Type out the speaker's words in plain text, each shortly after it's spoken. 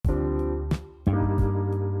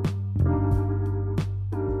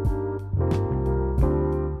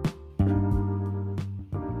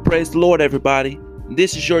Praise the Lord, everybody.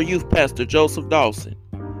 This is your youth pastor, Joseph Dawson,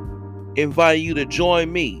 inviting you to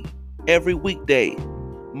join me every weekday,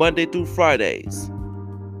 Monday through Fridays,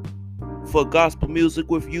 for gospel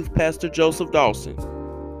music with youth pastor Joseph Dawson.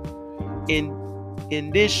 In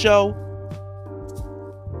this show,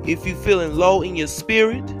 if you're feeling low in your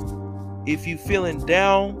spirit, if you're feeling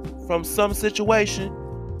down from some situation,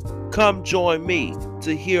 come join me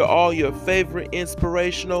to hear all your favorite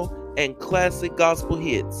inspirational and classic gospel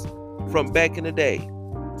hits from back in the day,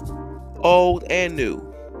 old and new.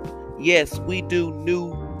 Yes, we do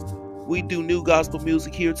new gospel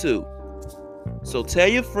music here too. So tell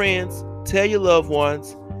your friends, tell your loved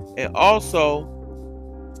ones, and also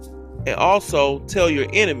tell your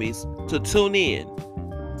enemies to tune in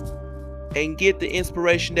and get the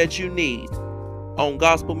inspiration that you need on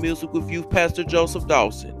gospel music with youth pastor Joseph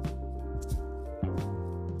Dawson.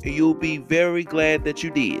 You'll be very glad that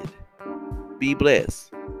you did. Be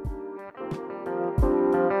blessed.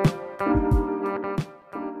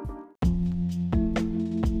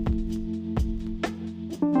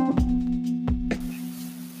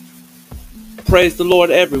 Praise the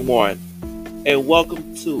Lord, everyone, and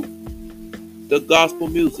welcome to the gospel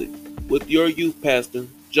music with your youth pastor,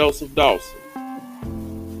 Joseph Dawson.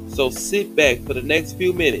 So sit back for the next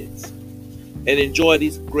few minutes and enjoy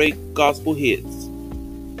these great gospel hits.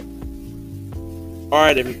 All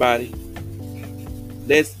right, everybody,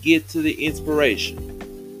 let's get to the inspiration.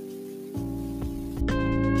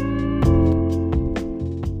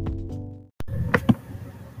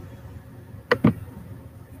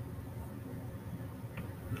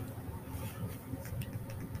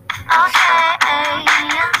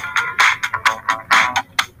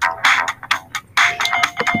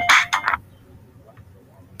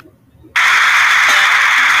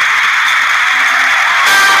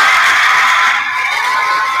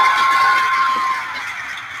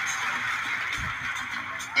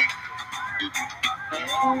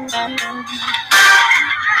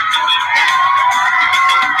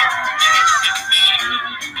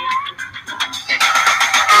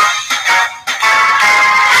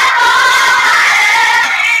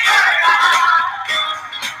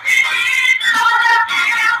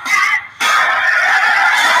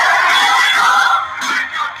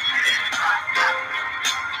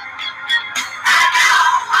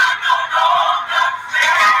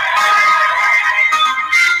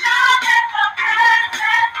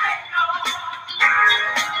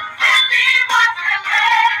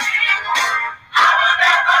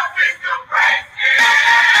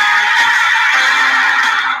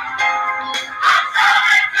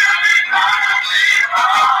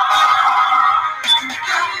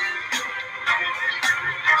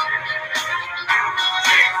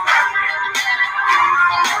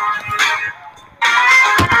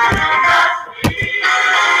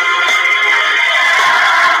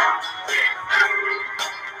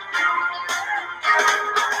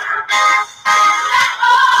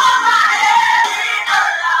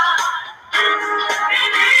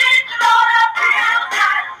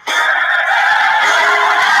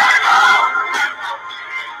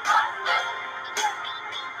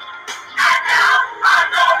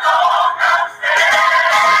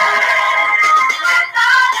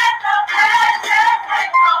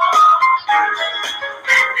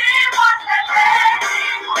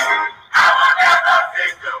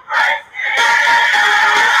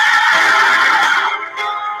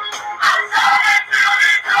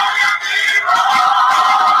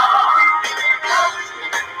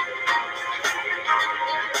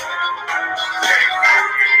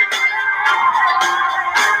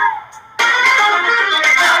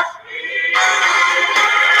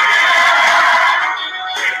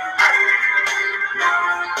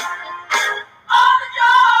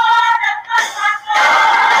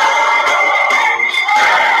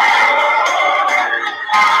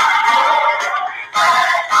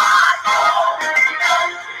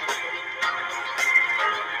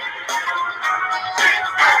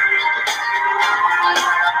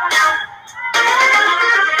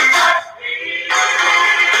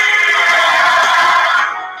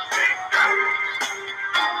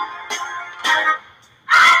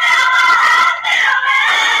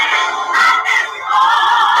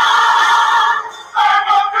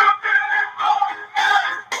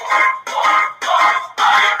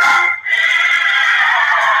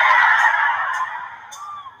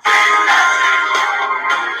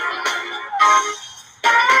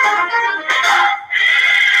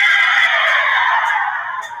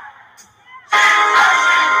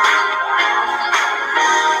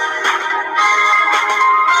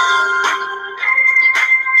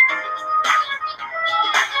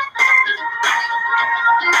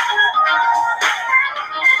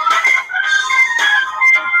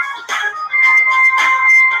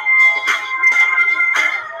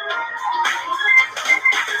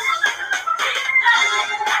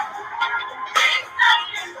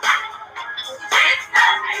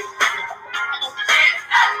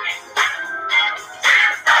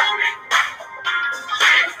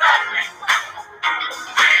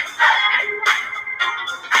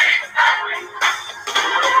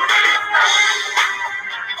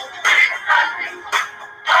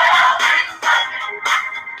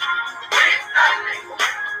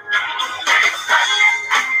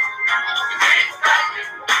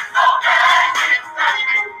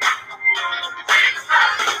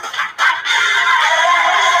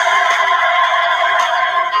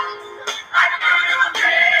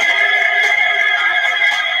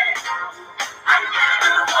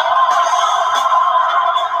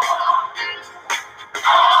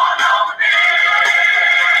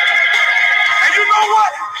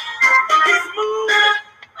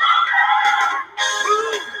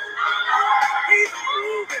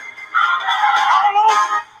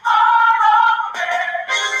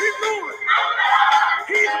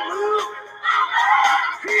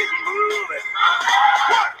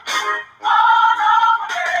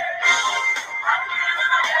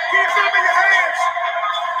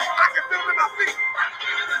 feel him in my feet.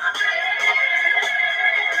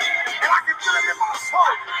 And I can feel him in my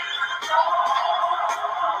soul.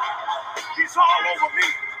 He's all over me.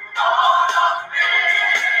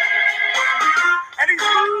 And he's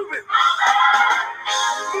moving.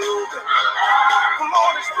 Moving. The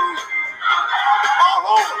Lord is moving. All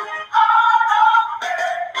over.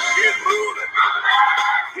 He's moving.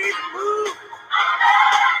 He's moving.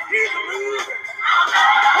 He's moving.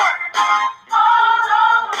 What?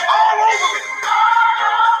 All over me.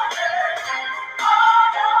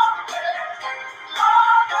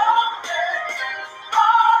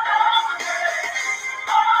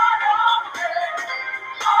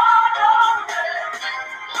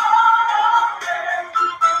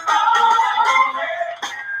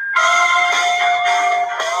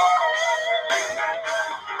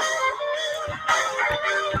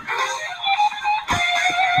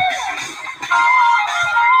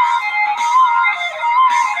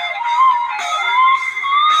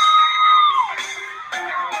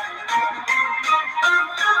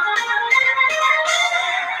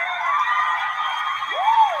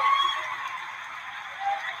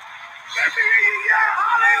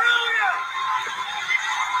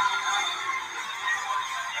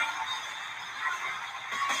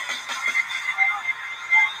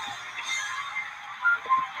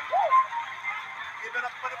 Give it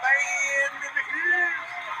up for the band in the hills.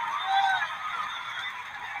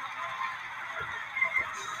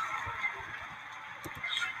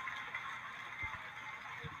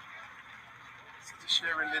 Sister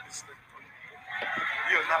Sherry Livingston.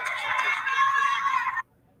 You're not the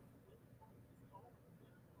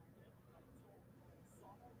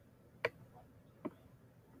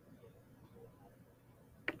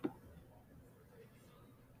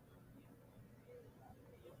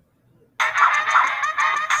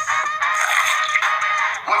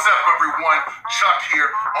What's up, everyone? Chuck here,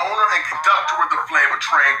 owner and conductor of the Flavor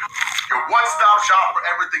Train. Your one-stop shop for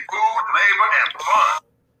everything food, labor, and fun.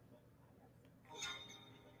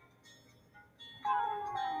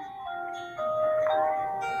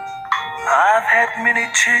 I've had many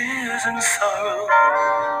tears and sorrow.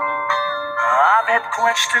 I've had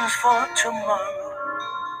questions for tomorrow.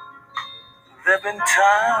 There've been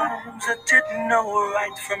times I didn't know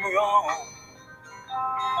right from wrong.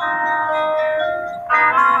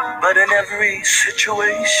 But in every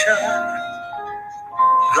situation,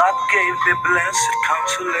 God gave me blessed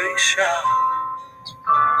consolation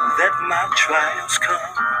that my trials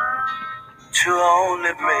come to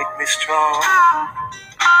only make me strong.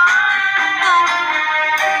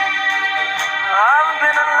 I've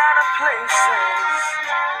been a lot of places,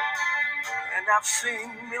 and I've seen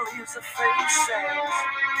millions of faces,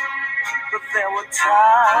 but there were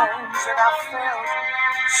times that I felt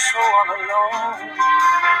so all alone.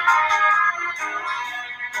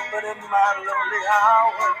 But in my lonely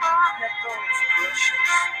hour, at those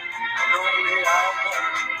precious lonely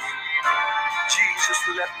hours, Jesus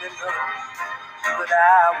let me know that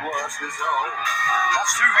I was his own.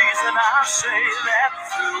 That's the reason I say that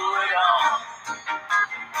through it all,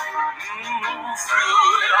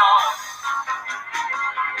 through it all,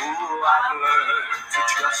 oh, I've learned to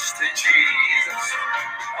trust in Jesus.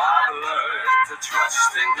 I've learned to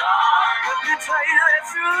trust in God. Let me tell you that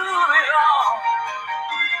through it all,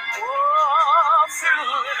 oh,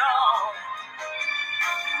 through it all,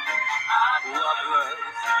 I've learned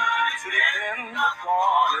to depend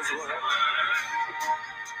upon his word.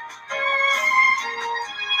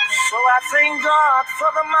 So I thank God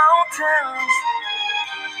for the mountains,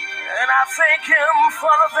 and I thank him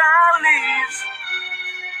for the valleys,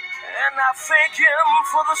 and I thank him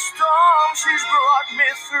for the storms he's brought me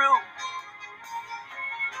through.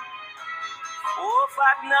 Oh, if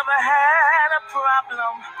I'd never had a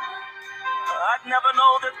problem, I'd never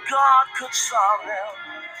know that God could solve them.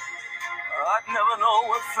 I'd never know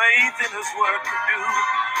what faith in his word could do.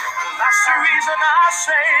 That's the reason I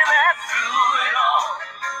say that through it all,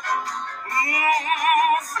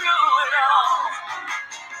 through it all,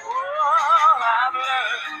 oh, I've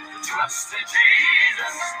learned to trust in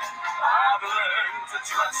Jesus. I've learned to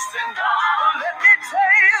trust in God. Let me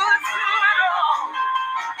tell you through it all,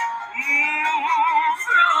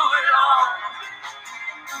 through it all,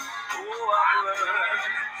 oh, I've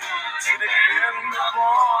learned to depend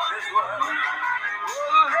upon his word.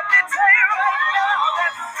 Oh, let me tell you right now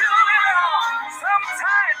that through it all,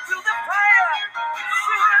 sometimes through the fire,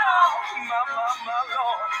 through it all, my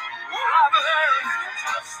Lord, oh, I've learned to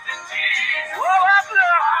trust in Jesus. Oh, I've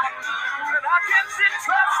learned that I can sit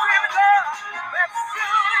trust in God. That's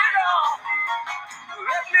through it all.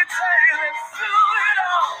 Let me tell you.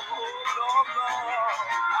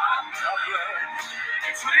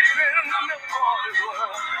 upon His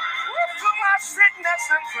word. Through my sickness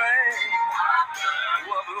and pain,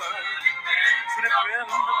 I've learned to depend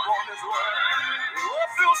upon His word.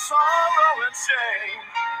 Through sorrow and shame,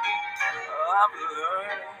 I've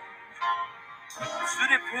learned to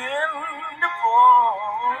depend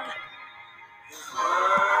upon His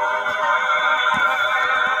word.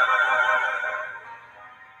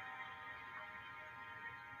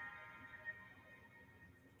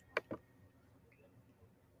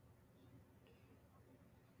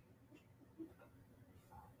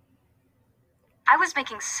 I was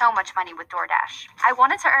making so much money with DoorDash. I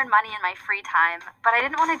wanted to earn money in my free time, but I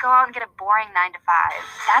didn't want to go out and get a boring 9 to 5.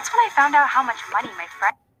 That's when I found out how much money my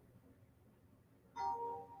friend.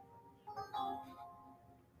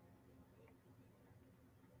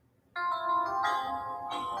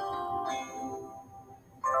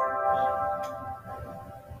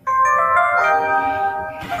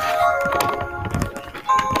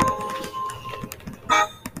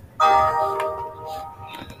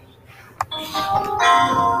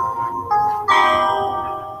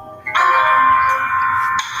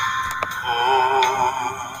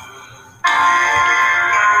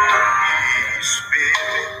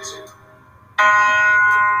 Spirit,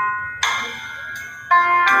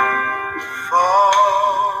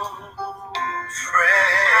 fall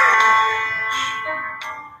fresh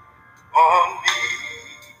on me.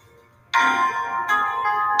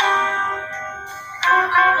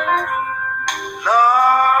 Lord,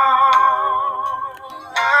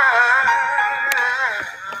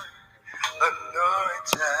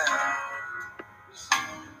 anoint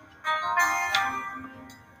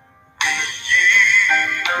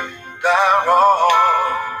yield our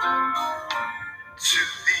all to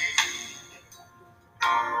Thee,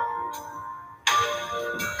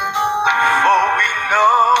 for we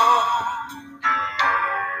know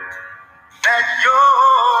that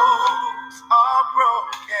yokes are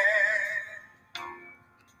broken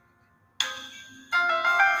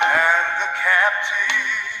and the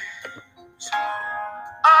captives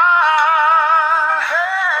are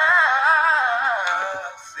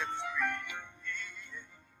set free.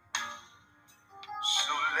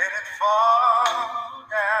 So let it fall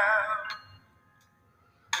down,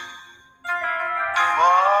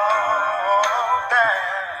 fall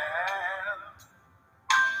down,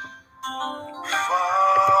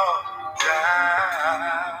 fall down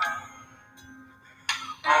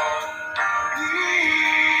on me.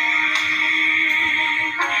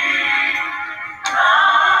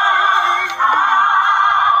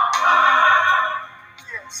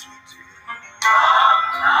 Yes, we do.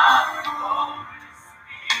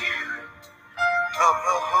 Of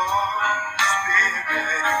the Holy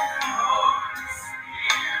Spirit,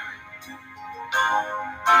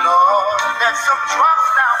 Lord, let some trust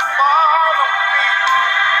now fall on me.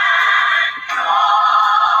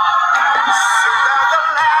 So that the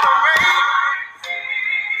latter rain,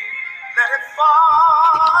 let it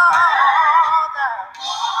fall down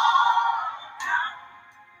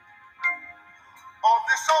on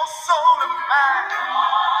this old soul of mine.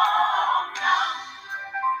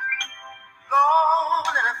 Lord,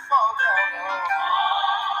 let it fall down.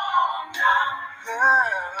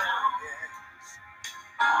 Yes.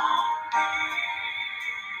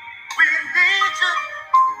 We need you.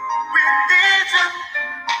 We need you.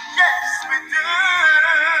 Yes, we do.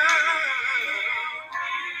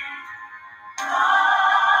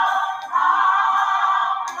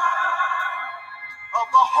 Of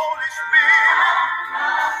the Holy Spirit.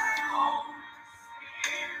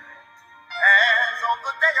 As on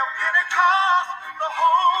the day of Pentecost, the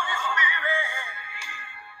Holy Spirit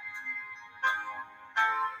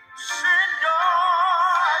send your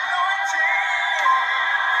anointing.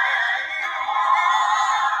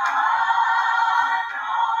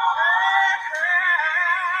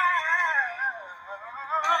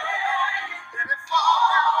 Let it fall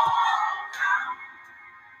down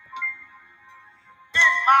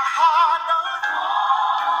in my heart, Lord,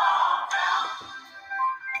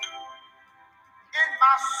 in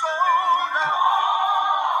my soul, Lord.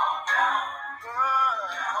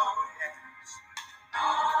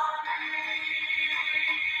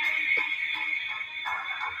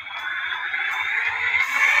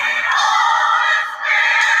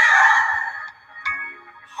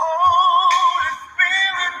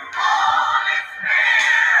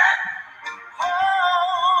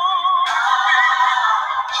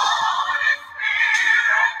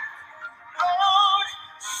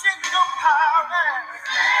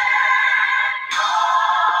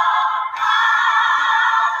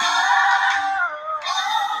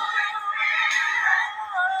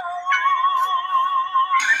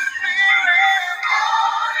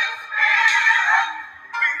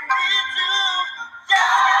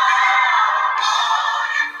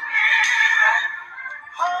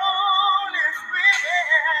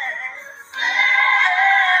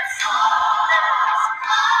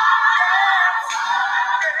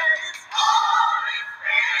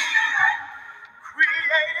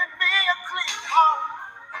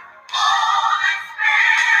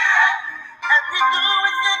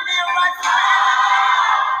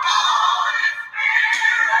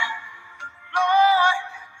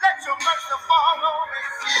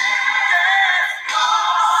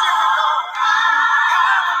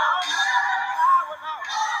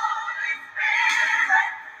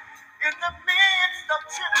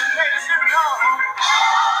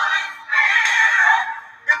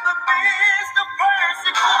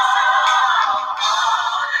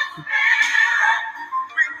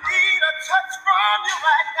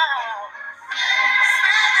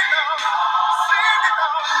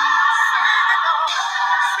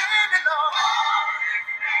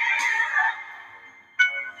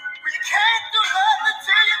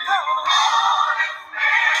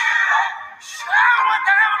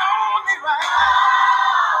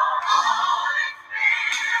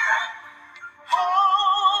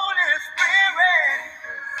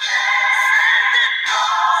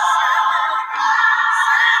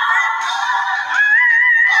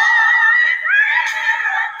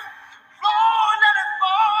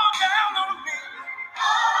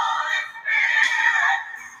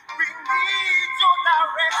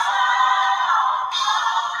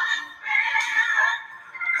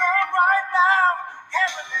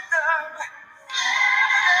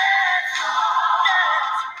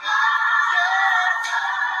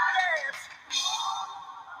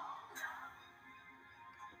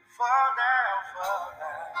 Fall down, fall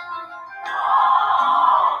down.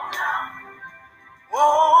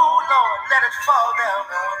 Oh Lord, let it fall down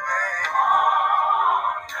on me.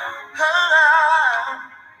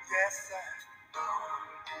 Yes, sir.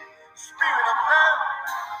 Spirit of love,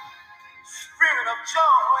 spirit of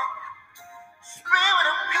joy, spirit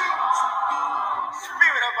of peace,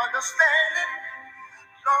 spirit of understanding.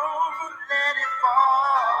 Lord, let it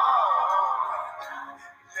fall.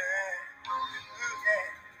 Yeah,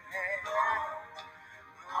 yeah, yeah.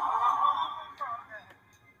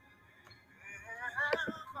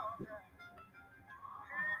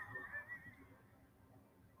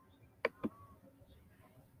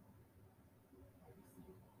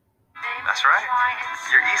 That's right.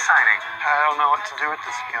 You're e-signing. I don't know what to do with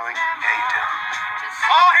this, Gilly. Yeah, you do.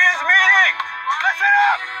 All hands meeting! Listen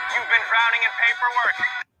up! You've been drowning in paperwork.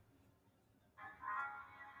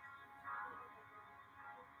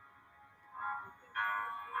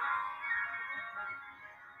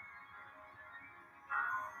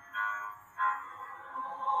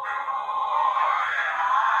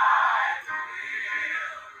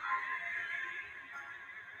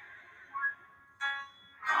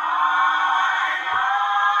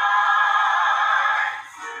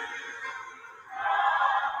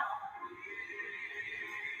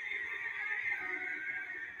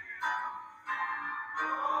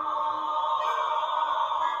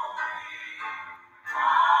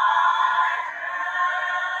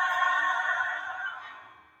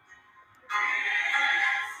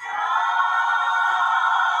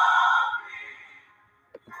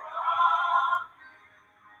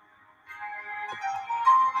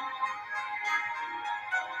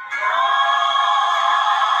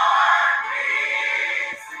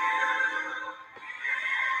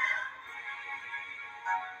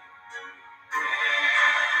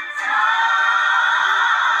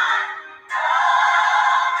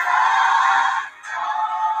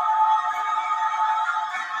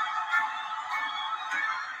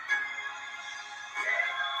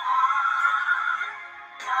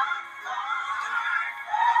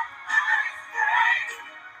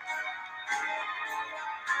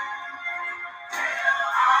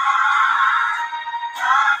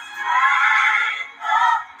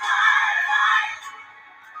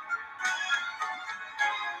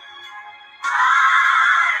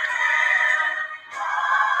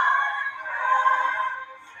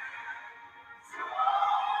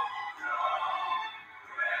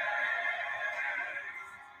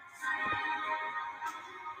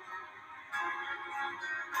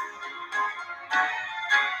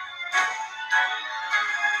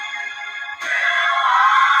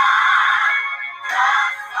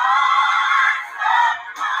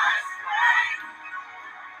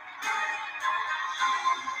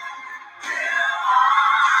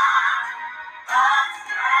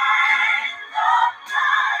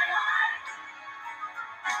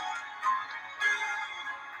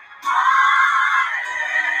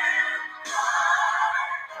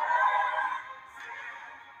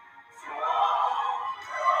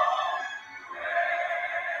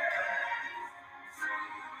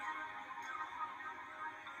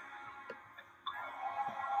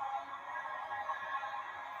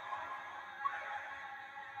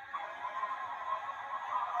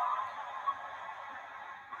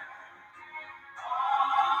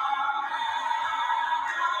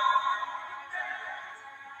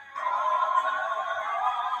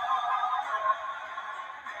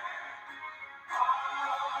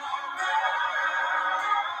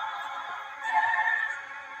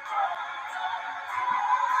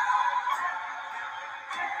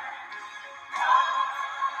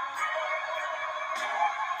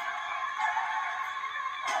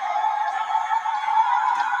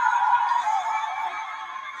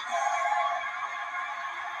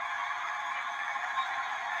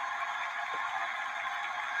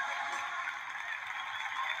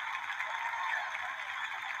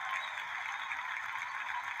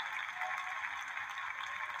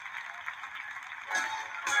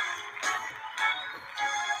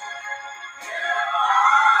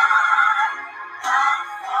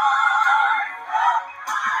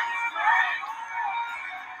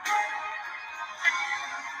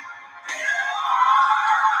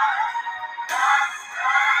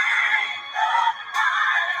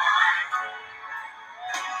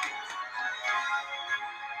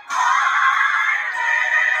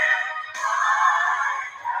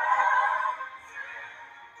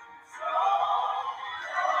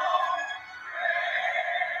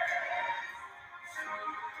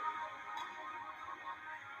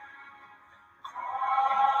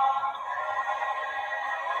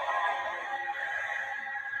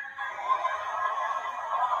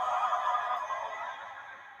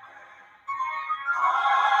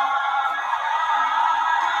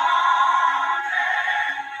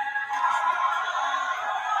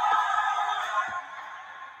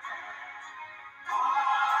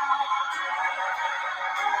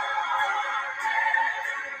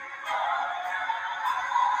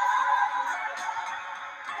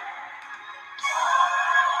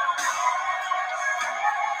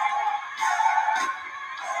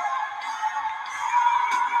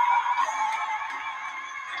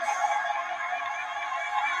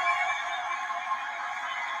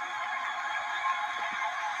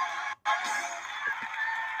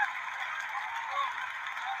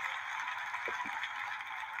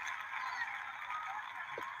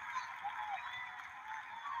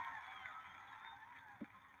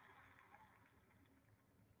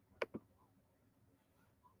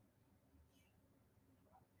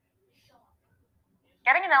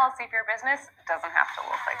 an LLC for your business doesn't have to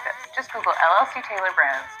look like this. Just Google LLC Taylor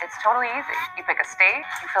Brands. It's totally easy. You pick a state,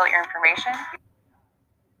 you fill out your information.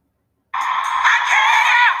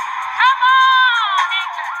 Come on,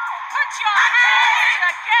 England. Put your hands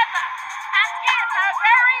together and give a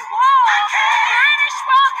very warm British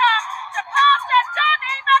welcome to Pastor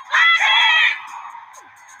Donny McClanahan.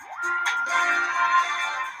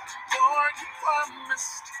 Lord, you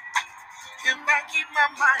promised if I keep my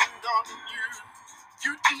mind on you,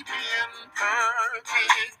 you keep me in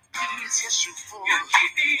perfect peace. Yes, you will. You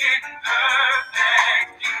keep me in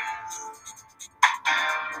perfect peace.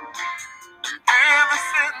 With a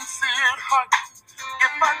sincere heart,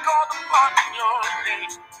 if I call upon your name,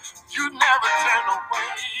 you never turn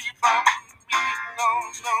away from me. No,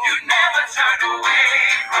 no. You never turn away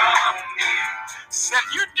from me. Said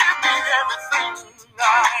you give me everything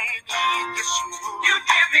I need. Yes, you will. You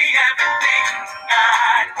give me everything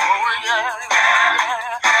I need. Oh, yeah,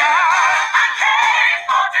 yeah. I came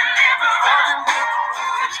for deliverance.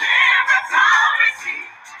 Deliverance I receive.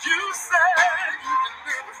 You said you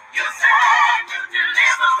deliver. You said you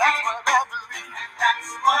deliver. That's what I believe. That's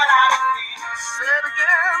what I believe. Say it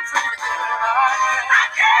again, say it again. I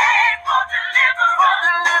came for deliverance. For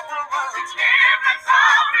deliverance. Deliverance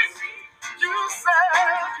I receive. You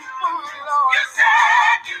said you would, Lord. You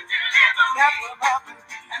said you deliver me. That's what I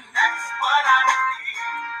believe. And that's what I believe.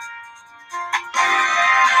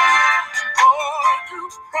 Oh, you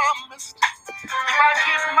promised if I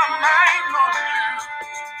keep my mind on you,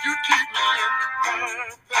 you keep me in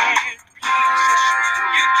perfect peace.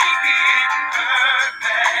 You keep me in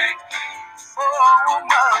perfect peace. Oh,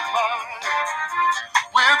 my mind,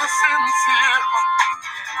 with a sincere heart,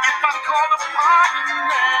 if I call upon your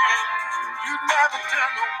name, you never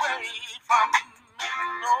turn away from me.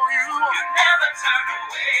 No, you never turn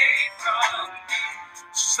away from me.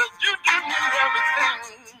 Said you give me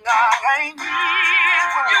everything I need. You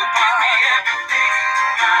give me everything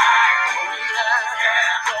I need.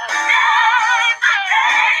 I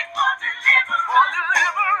came for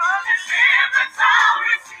deliverance. Deliverance I'll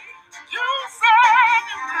receive. You said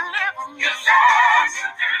you deliver me. You said you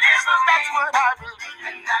deliver me. That's what I believe.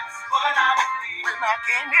 And that's what I believe. When I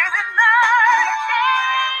came here tonight,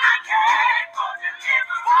 I came for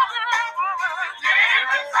deliverance. For deliverance.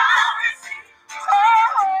 Deliverance I'll receive.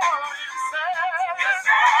 Oh, you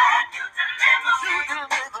said you deliver me. You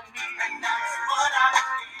deliver me. And that's what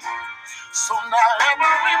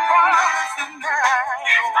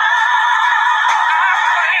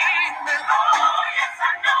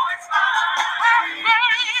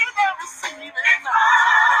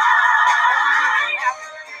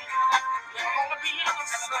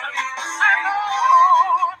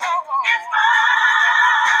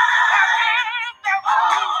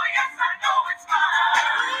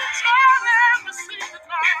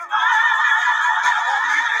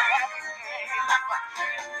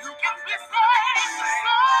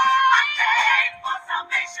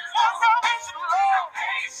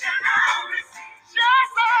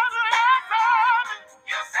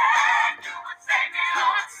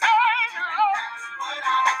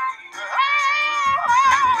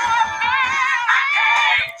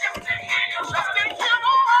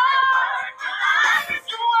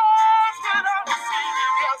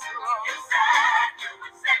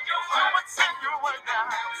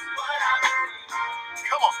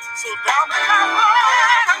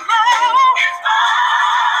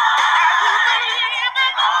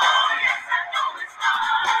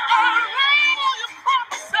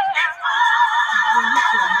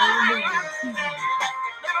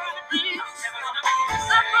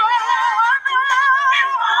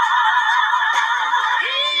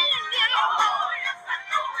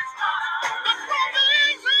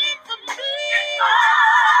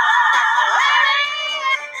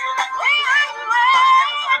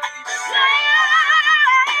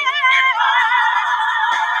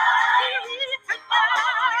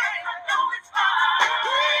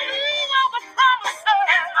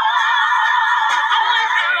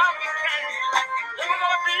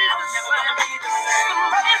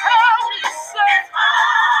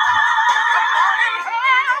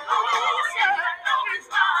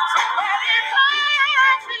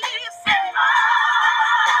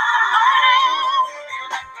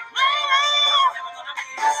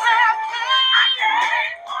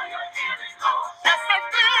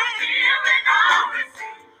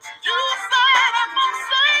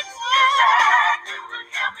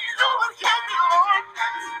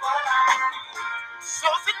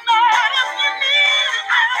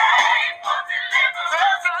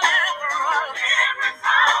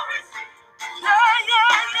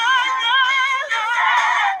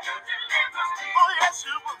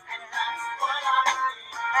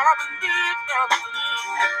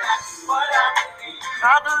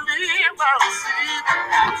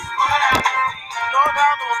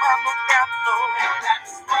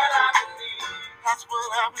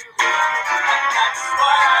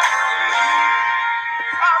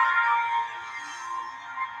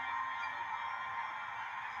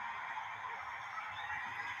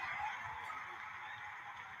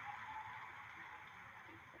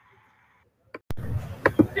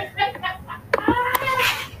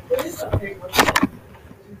Keep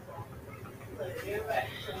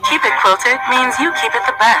it quilted means you keep it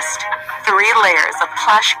the best. 3 layers of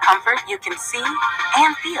plush comfort you can see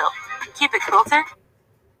and feel. Keep it quilted.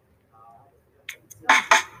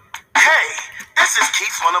 Hey, this is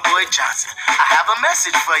Keith Wonderboy Johnson. I have a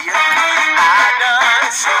message for you. I done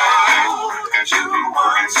told you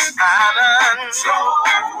once. I done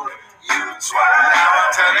told you twice. Now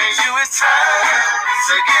I'm telling you it's time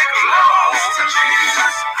to get close to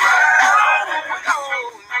Jesus Christ.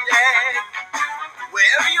 Oh, yeah.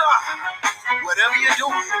 Wherever you are, whatever you're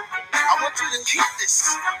doing, I want you to keep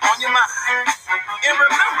this on your mind. And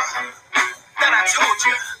remember that I told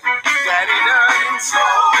you, Daddy done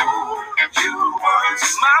told you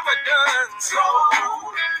once, Mama done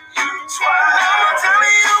told you twice. Now I'm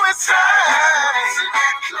telling you it's time to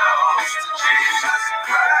get close to Jesus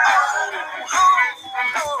Christ. Oh,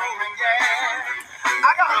 yeah.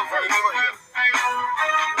 I got a verse for you.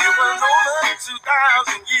 It was over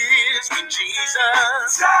 2,000 years when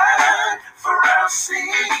Jesus died for our sin.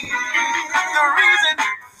 The reason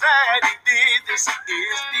that he did this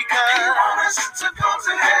is because he wants us to go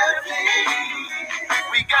to heaven.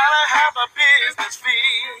 We gotta have a business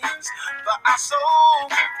fix for our soul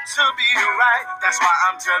to be right. That's why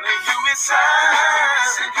I'm telling you it's time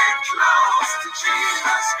to get close to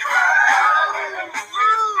Jesus Christ.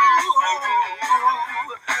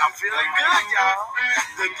 I'm feeling good, y'all.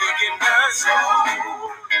 The gigging done.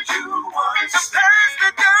 Told you once. The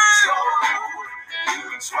pastor done. Told you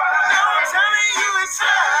twice. Now I'm telling you it's time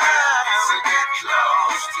to get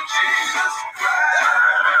close to Jesus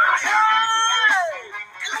Christ. Hey,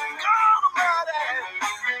 good God Almighty.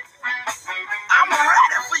 I'm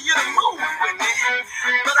ready for you to move with me,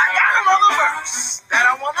 but I got another verse that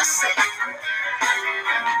I want to sing.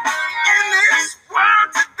 In this world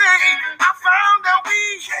today, I found that we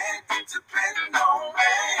can't depend on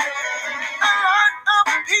man. A lot of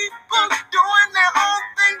people doing their own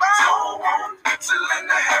thing, but don't want to lend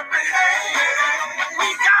a helping hand. We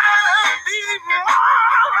gotta be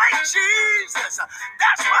more like Jesus.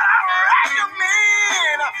 That's what I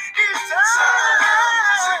recommend. It's time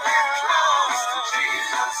to get close to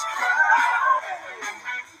Jesus Christ.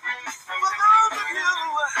 For those of you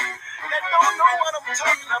that don't know what I'm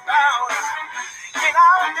talking about, in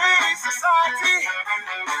our day society,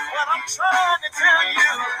 what I'm trying to tell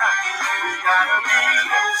you, we gotta be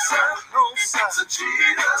closer, closer to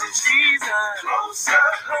Jesus, closer,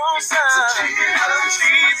 closer to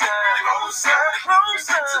Jesus, closer,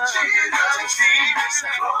 closer to Jesus,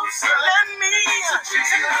 closer. Let me take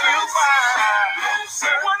you by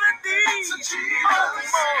one of these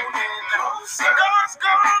mornings. God's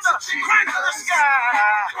gonna crack the sky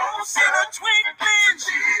in a twinkling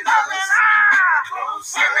of an eye.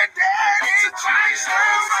 When the daddy Christ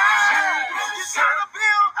is trying to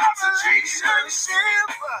build a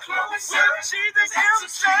relationship with Jesus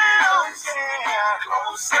himself. Yeah.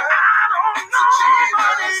 I don't know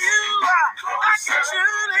about you. I can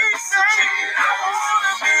truly say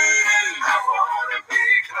I wanna be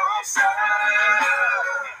closer.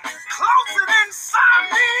 Closer than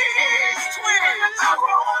Siamese twins. I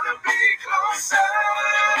wanna be closer.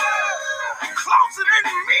 Closer than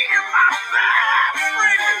me and my best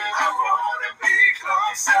friend. I wanna be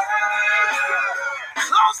closer.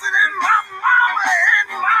 Closer than my mama and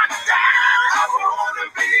my dad. I wanna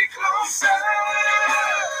be closer.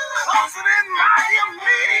 Closer than my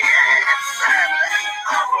immediate family.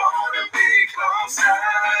 I wanna be closer.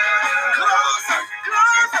 Closer,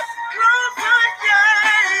 closer, closer,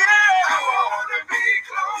 yeah. I wanna be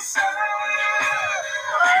closer.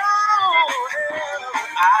 Oh, hell,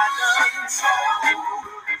 I done told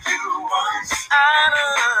you once. I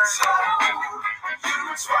done told you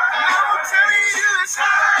twice. Now I'm telling you it's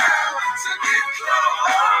time to get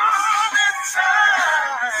close. It's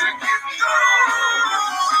time to get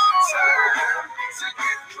close. Time to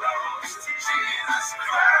get close to Jesus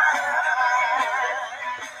Christ.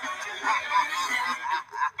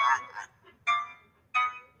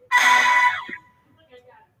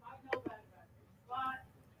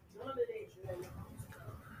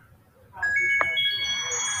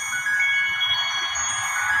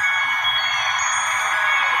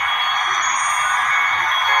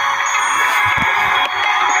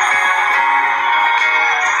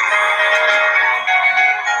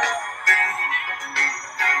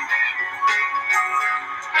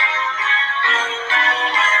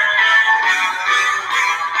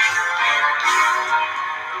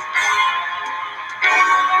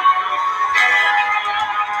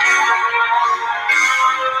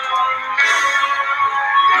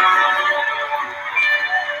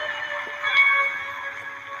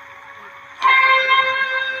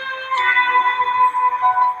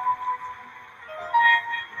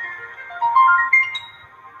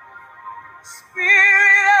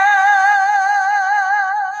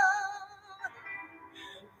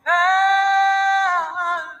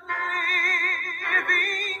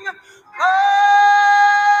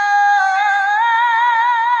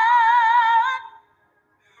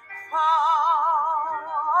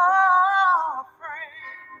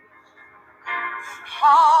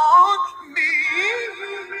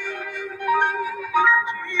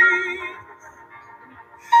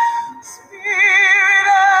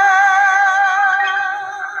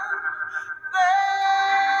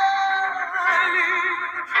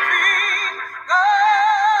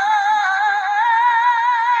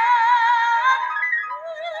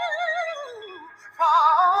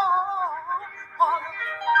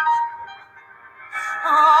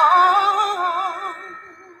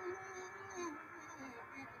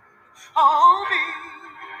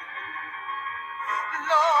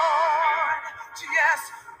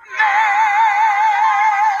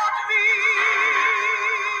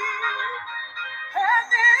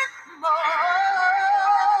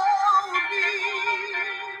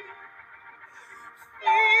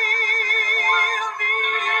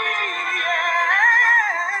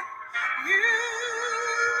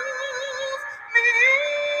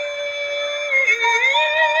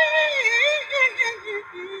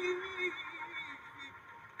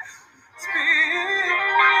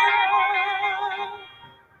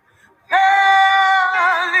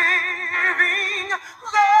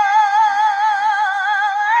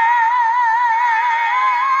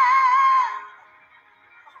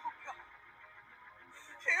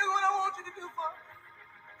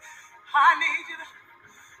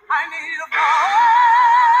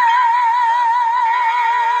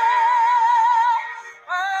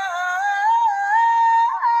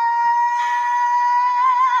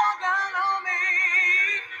 down on me.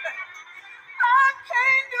 I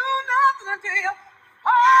can't do nothing until you.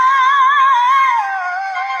 Oh,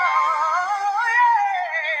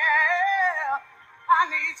 yeah. I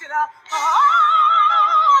need you to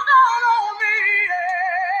hold down on me.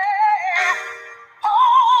 Yeah.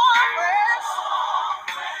 Hold fresh.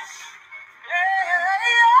 Yeah,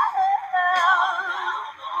 yeah.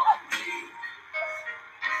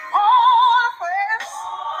 Hold fresh.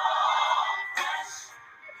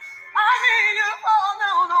 I need you to hold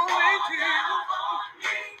down on me, Jesus.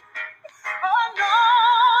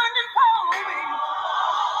 Anointing for me.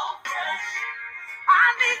 I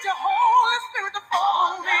need your Holy Spirit to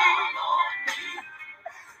fall on me.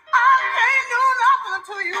 I can't do nothing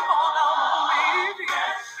until you fall on me.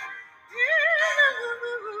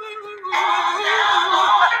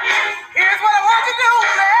 Here's what I want you to do.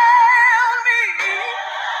 Tell me.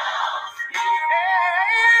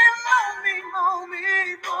 Hey, moan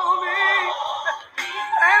me.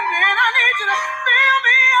 And then I need you to fill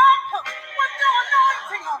me up with your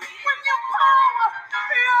anointing, with your power.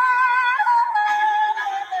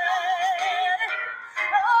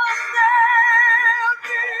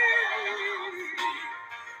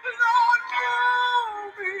 Lord,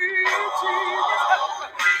 move me, Jesus.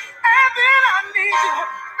 And then I need you to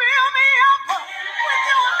fill me up with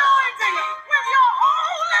your anointing, with your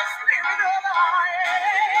Holy Spirit.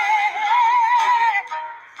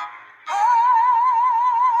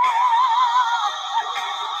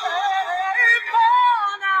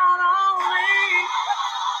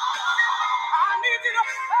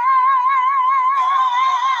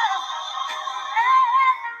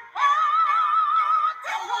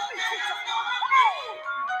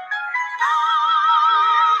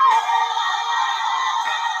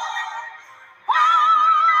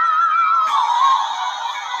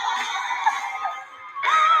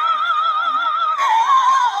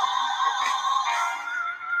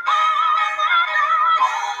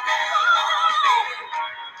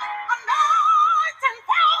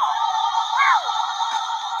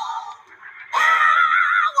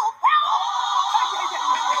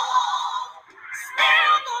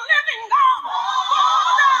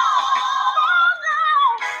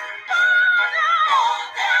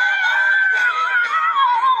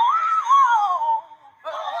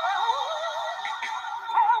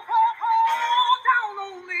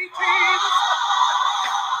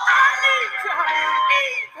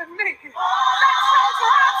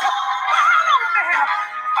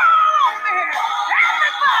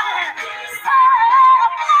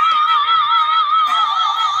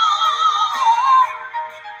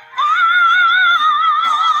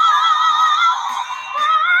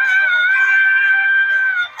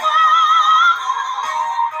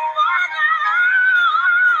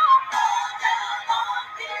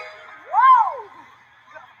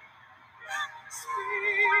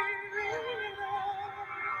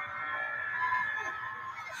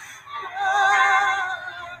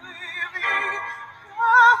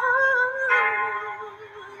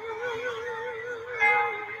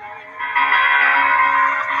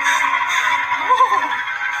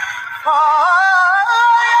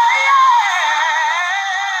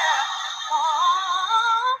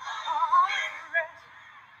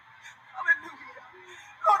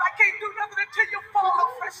 Lord, I can't do nothing until you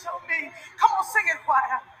fall afresh on me. Come on, sing it,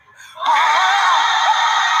 choir. I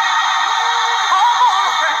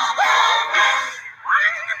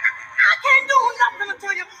can't do nothing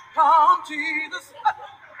until you come, Jesus.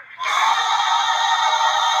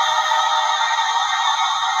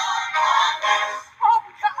 Oh,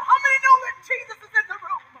 God, how many know that Jesus is in the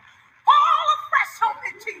room? Fall afresh on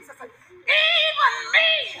me, Jesus. Even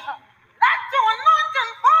me. Let your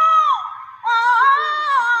anointing fall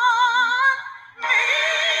on me.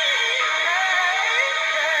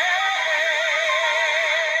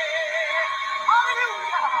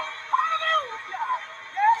 Hallelujah. Hallelujah.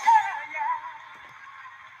 Yeah, yeah, yeah.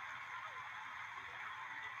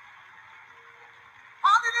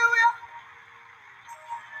 Hallelujah.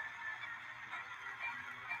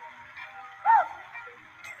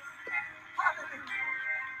 Hallelujah.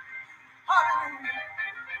 Hallelujah.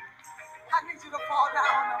 I need you to fall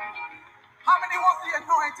down. How many want the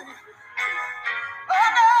anointing?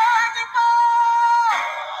 Anointing fall.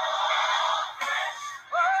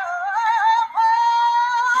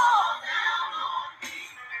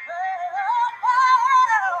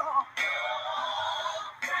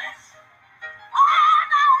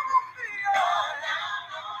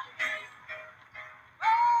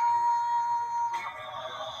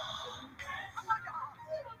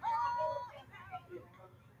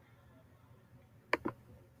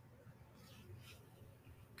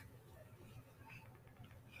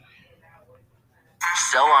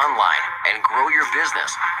 your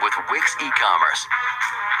business with Wix e-commerce.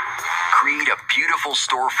 Create a beautiful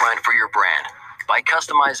storefront for your brand by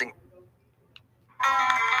customizing.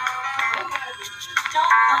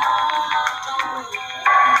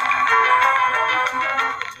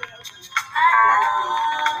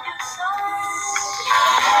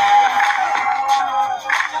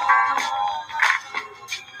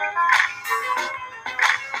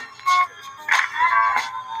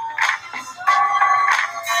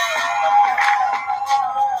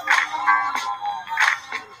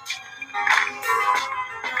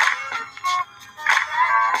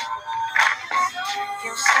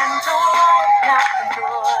 You send a walk out the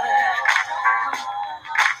door.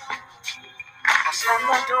 I slam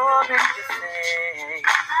the door in your face.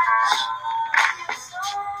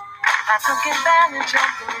 I took advantage of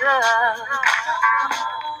the love.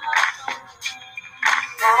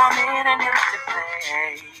 Now I'm in an empty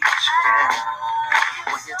place. Yeah.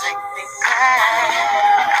 Will you take me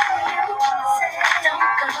back? Don't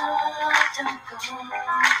go, don't go.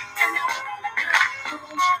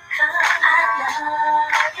 I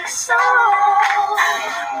love you so.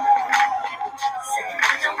 Say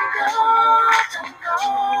don't go, don't go.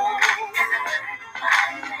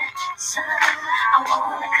 So I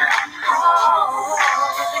wanna come home.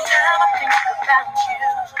 Every time I think about you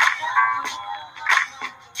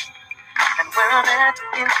and where I'm at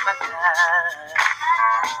in my life,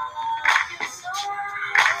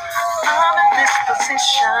 I'm in this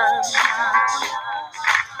position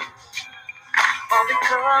all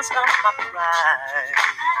because of my pride.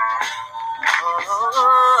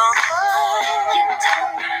 Oh, you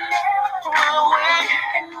told me never run away,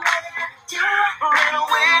 and what did I do? Run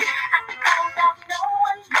away. I found out no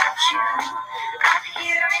one loves you out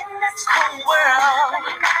here in this cold world.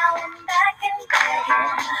 But now I'm back and begging,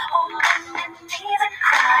 on bending knees and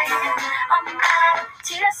crying. I'm out of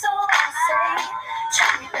tears, so I say,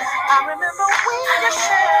 take me back. I remember when you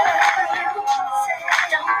said,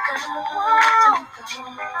 don't go, don't go.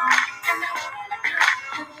 And I wanna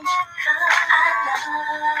come home. I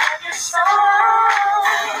love you so.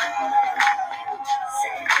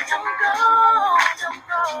 Say don't go, don't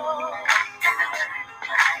go.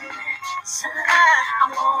 So I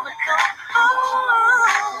wanna come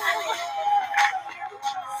home.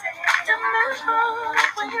 Say don't go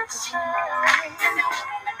when you say I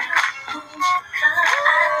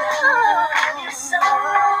love you so.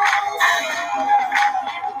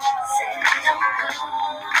 Say don't go,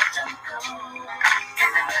 don't go.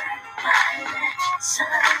 So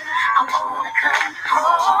I wanna come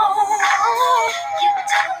home. You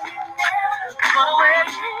told me never run away,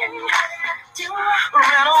 and what did I do?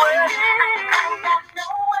 Run away. I know that no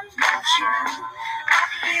one loves you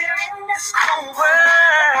out here in this cold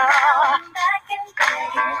world. I'm back and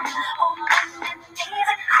begging, on bending knees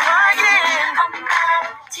and crying. I'm out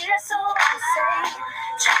of tears, so I say,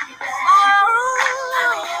 take me back.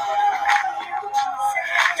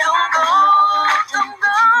 Don't go, don't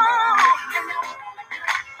go.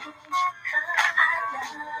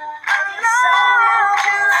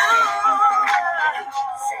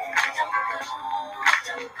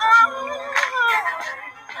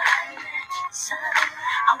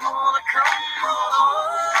 I wanna come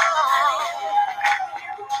home.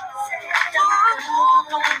 Don't go,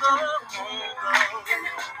 don't go, don't go.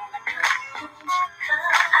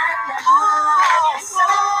 I love you so.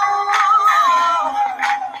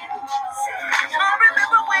 I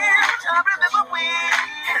remember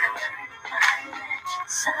when.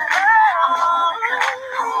 So I wanna come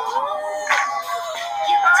home.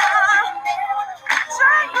 You told me never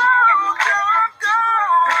don't go.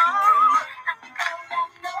 I know that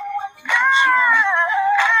no one loves you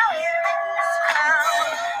out here in this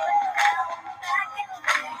world. But now I'm back and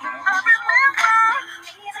begging. I remember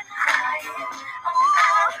knees and crying.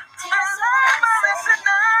 Oh, tears so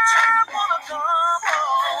I wanna come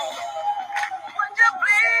home. Would you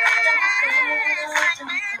please take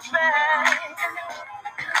me back?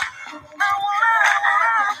 I wanna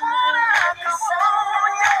come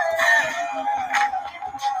home, yeah.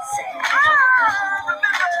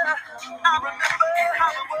 I remember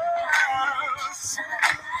how it was.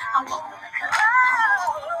 I wanna come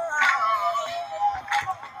home.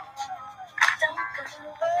 Don't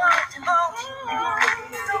go.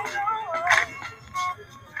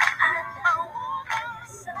 I want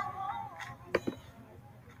so.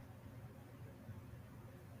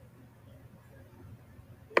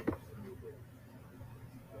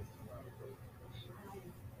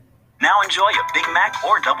 Now enjoy a Big Mac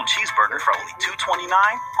or double cheeseburger for only $2.29,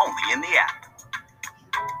 only in the app.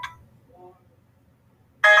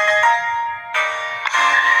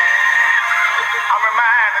 I'm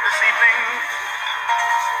reminded this evening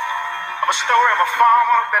story of a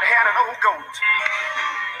farmer that had an old goat.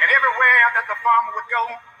 And everywhere that the farmer would go,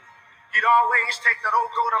 he'd always take that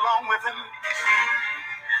old goat along with him.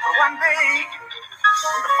 But one day,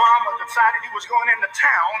 the farmer decided he was going into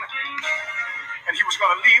town and he was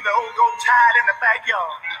going to leave the old goat tied in the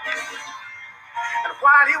backyard. And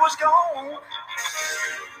while he was gone,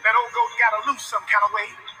 that old goat got loose some kind of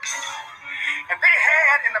way. And they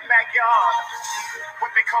had in the backyard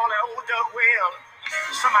what they call an old dug well.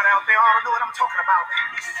 Somebody out there ought to know what I'm talking about.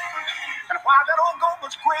 And while that old goat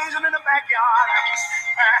was grazing in the backyard,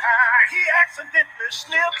 he accidentally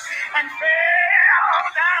slipped and fell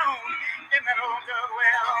down in that old dug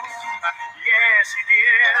well. Yes, he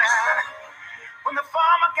did. When the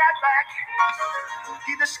farmer got back,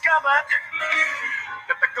 he discovered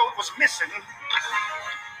that the goat was missing.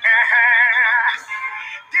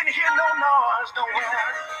 Didn't hear no noise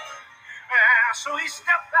nowhere. So he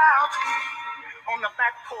stepped out on the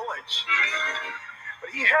back porch. But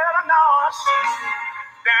he heard a noise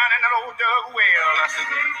down in that old dug well.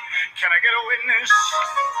 Can I get a witness?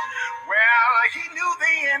 Well, he knew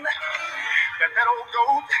then that that old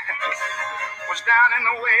goat was down in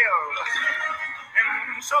the well.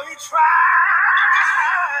 And so he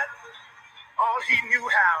tried all he knew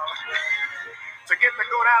how to get the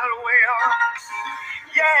goat out of the well.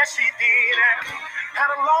 Yes, he did. Had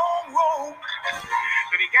a long rope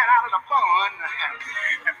that he got out of the barn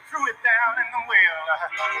and threw it down in the well.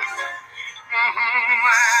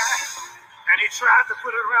 And he tried to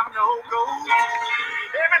put it around the old goat.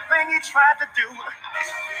 Everything he tried to do,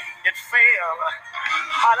 it failed.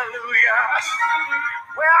 Hallelujah.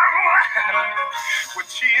 Well, with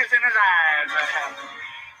tears in his eyes,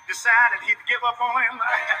 decided he'd give up on him.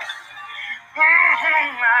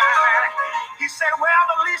 He said, well,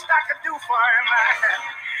 the least I could do for him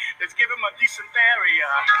is give him a decent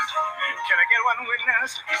burial. Can I get one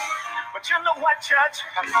witness? But you know what, Judge?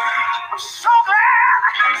 I'm so glad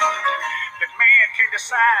that man can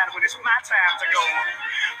decide when it's my time to go.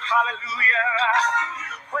 Hallelujah.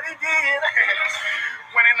 What he did,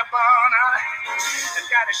 went in the barn and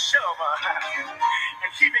got his shovel,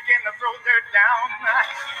 and he began to throw dirt down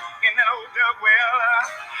in that old dug well.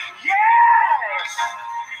 Yes!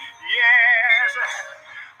 Yes!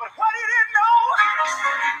 But what he didn't know,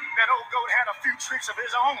 that old goat had a few tricks of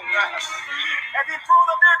his own. As he threw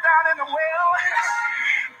the dirt down in the well,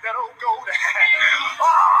 that old goat,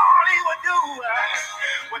 all he would do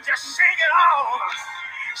was just sing it all,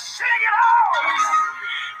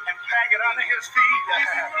 and pack it under his feet.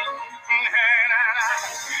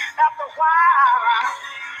 After a while,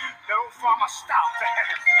 the old farmer stopped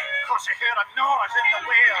because he heard a noise in the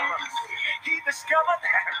well. He discovered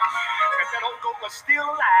that old goat was still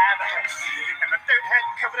alive and the dirt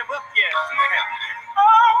hadn't covered him up yet.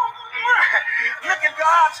 Oh, look at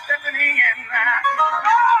God stepping in.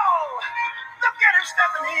 Oh, look at him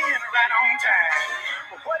stepping in right on time.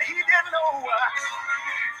 But what he didn't know,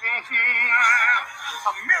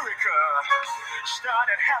 a miracle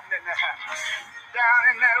started happening down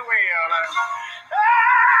in that well.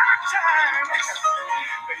 Every time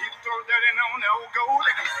that he threw dirt in on the old goat,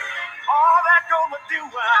 all that goat would do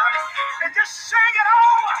is just sing it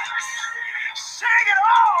all,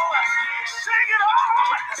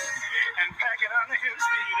 and pack it under his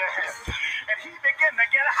feet. And he began to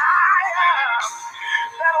get higher.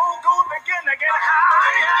 That old goat began to get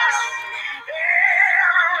higher.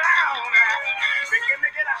 Around, begin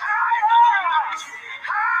to get higher.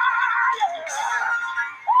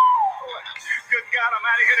 Good God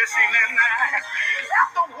Almighty, here this evening.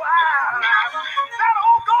 After a while, that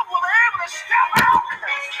old goat was able to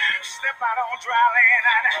step out on dry land.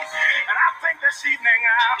 And I think this evening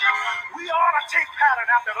we ought to take pattern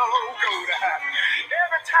after the old goat.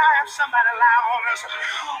 Every time somebody lie on us,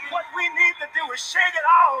 what we need to do is shake it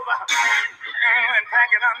off and pack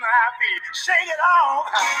it under our feet. Shake it off.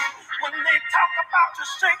 When they talk about you,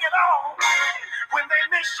 shake it off. When they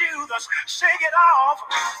misuse us, shake it off.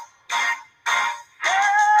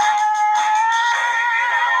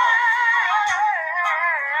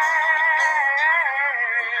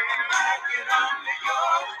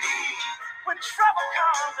 When trouble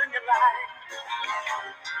comes in your life,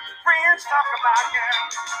 friends talk about you.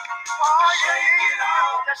 Oh,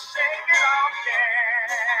 yeah, just shake it off,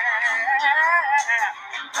 yeah.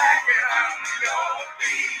 Back it on your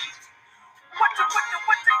feet. What you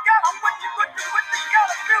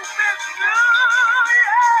gotta do, baby? Yeah.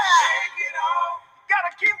 Shake it off.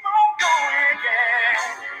 Gotta keep on going, yeah.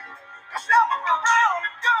 'Cause I'm around,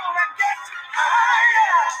 gonna get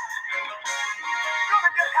higher.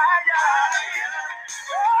 Gonna get higher.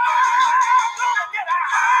 Oh, gonna get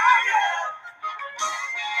higher.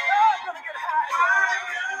 Oh, gonna get higher.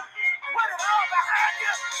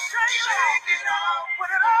 Shake it off.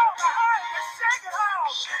 Put it all behind you. Shake it off.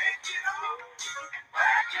 Shake it off.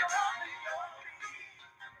 Back it up in your feet.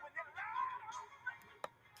 When you lie,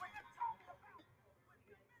 when you talk about.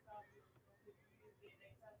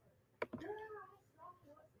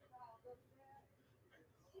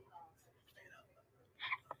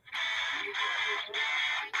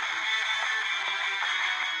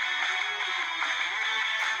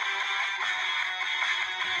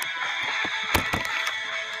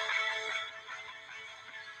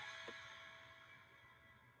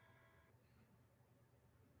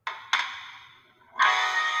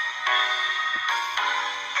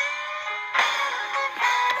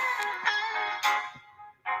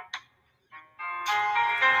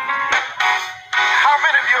 How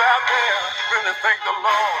many of you out there really thank the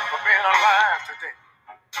Lord for being alive today?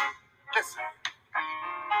 Listen,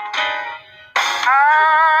 I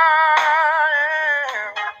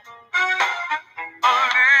am a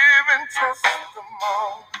living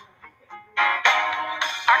testimony.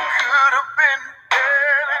 I could have been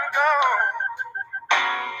dead and gone,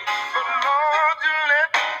 but Lord, you let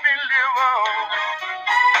me live on.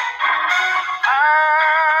 I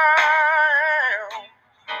am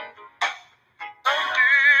a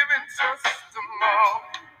living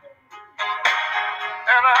testimony,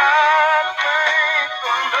 and I thank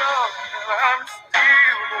the Lord that I'm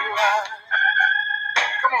still alive.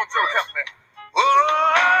 Come on, Joe, help me. Oh,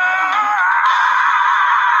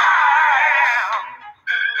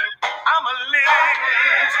 I'm a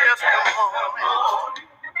living testimony.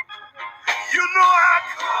 You know I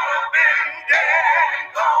could have been dead and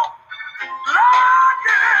gone. Lord,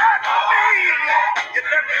 you let me. You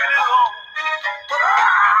let me live on. But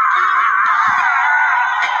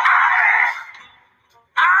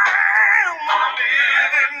I am a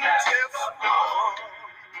living testimony.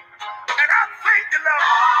 And I thank the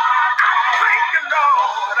Lord. I thank the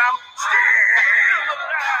Lord. I'm still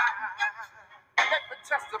alive. Let me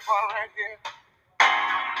testify right here.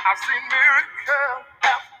 I've seen miracle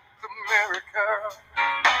after miracle.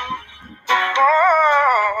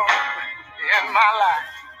 Oh, in my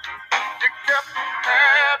life. You kept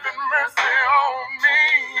having mercy on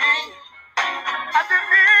me. I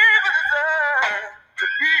didn't even deserve to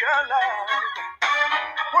be alive.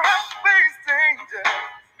 When I faced dangers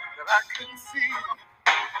that I couldn't see,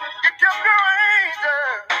 you kept your angel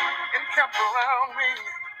and kept around me.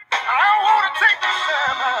 I want to take this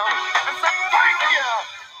time out and say thank you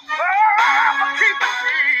for keeping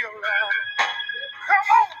me alive. Come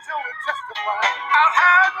on, Joey, testify. I've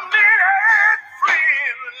had many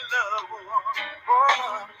friends and loved ones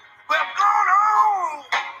who have gone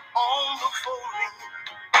on before me.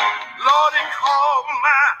 Lord, it caused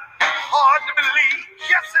my heart to believe.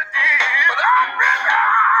 Yes, it did. But I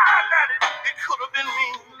realized that it could have been me.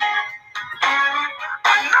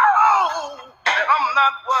 I know that I'm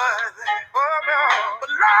not worthy, but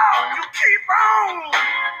Lord, you keep on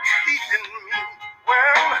keeping me.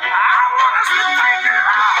 Well, I want to say thank you,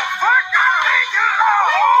 Lord. Thank you,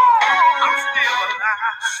 Lord. I'm still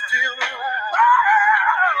alive. Still alive.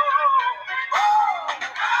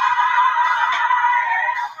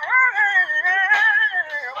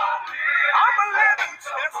 I'm a living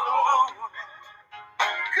testimony.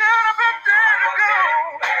 Could have been dead ago.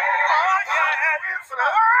 Oh, yeah, it's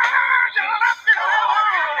you left me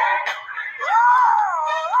alone.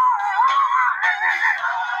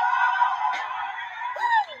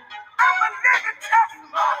 I'm a living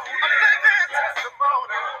testimony. A living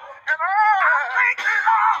testimony. And I thank the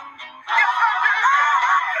Lord. Yes, I do.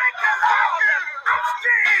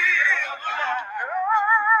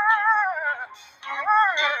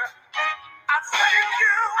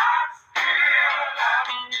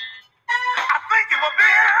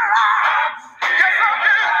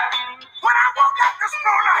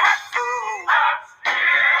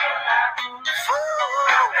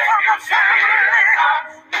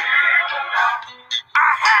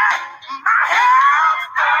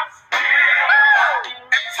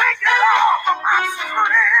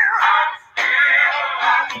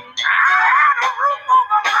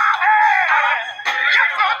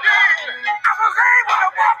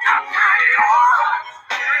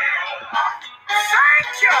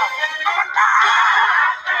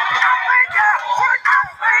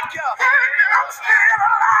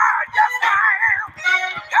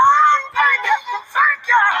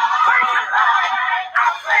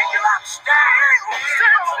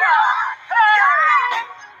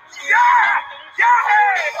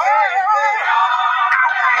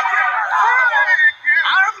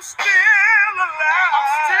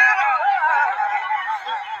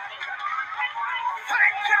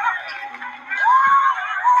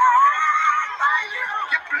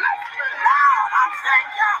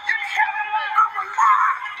 You kept me. I'm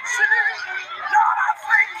alive. Lord, I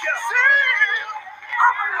thank you.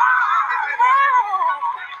 I'm alive.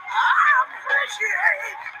 I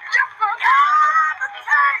appreciate you for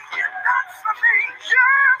everything you've done for me.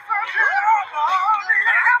 Yes, I do. Lord,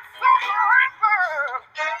 I'm so grateful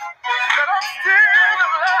that I'm still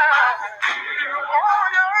alive. Oh,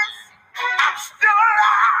 yes, I'm still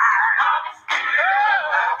alive.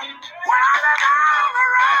 When I look all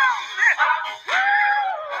around me,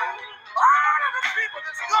 all of the people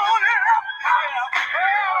that's going in up higher,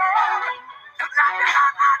 you got me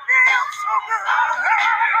on my knees so good.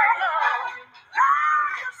 Lord,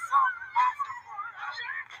 you're so merciful.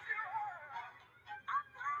 Yes, you are.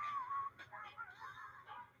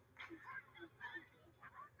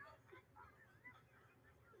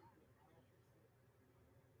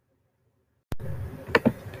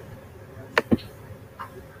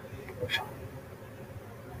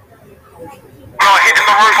 Hitting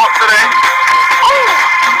the roof up today.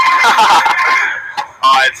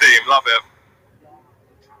 Alright team, love it.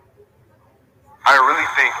 I really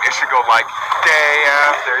think it should go like day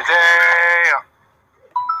after day.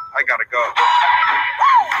 I gotta go.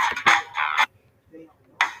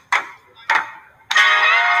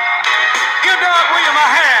 Give Doug Williams a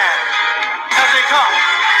hand as they come.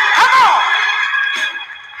 Come on!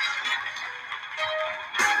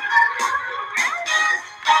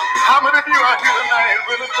 How many of you are here tonight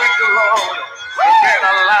really thank the Lord for being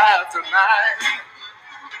alive tonight?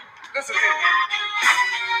 Listen here.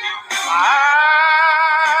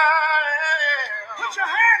 Put your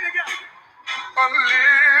hand together. A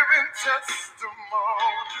living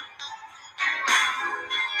testimony.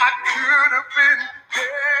 I could have been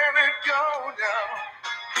dead and gone now.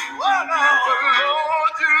 But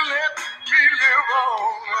Lord, you let me live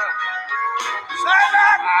on. Say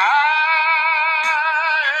that. I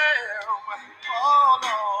am, oh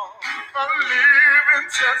Lord, a living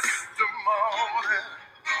testimony.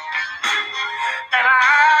 And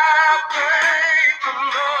I thank the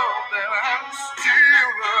Lord that I'm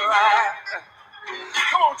still alive.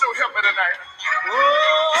 Come on, Joe, help me tonight.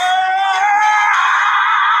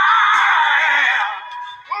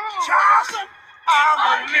 Dawson, I'm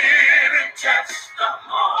a living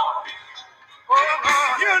testimony.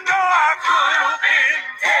 You know I could have been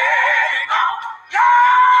dead.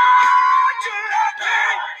 Lord, you let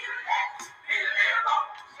me live on.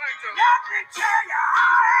 Let me tell you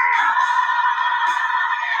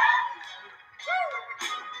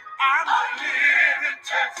I'm a living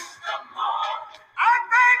testimony. I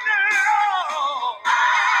thank the Lord.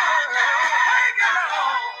 Thank you,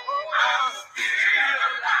 Lord. I'm still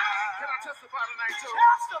alive. Can I testify tonight, too?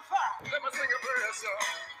 Testify. Let me sing a verse.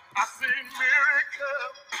 I see miracle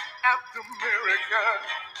after miracle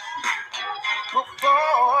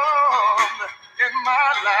performed in my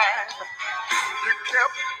life. You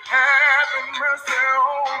kept having mercy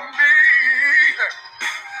on me.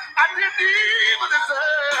 I didn't even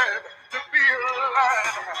deserve to be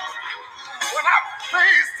alive. When I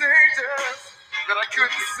faced dangers that I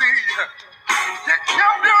couldn't see, you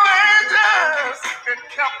kept your angels and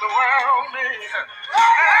kept around me. And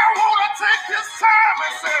I want to take this time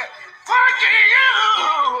and say, thank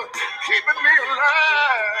you, keeping me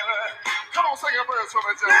alive. Come on, sing a verse for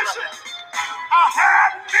me, Joe. Listen, I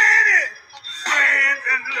had many friends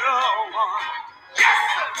and loved ones.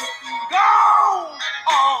 Gone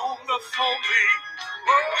on before me.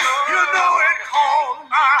 You know it caused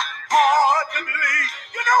my heart to bleed.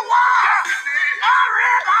 You know why? I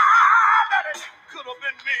realized that it could have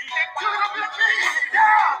been me. It could have been me.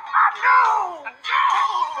 Yeah, I know.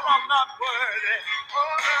 But I'm not worthy.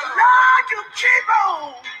 Lord, you keep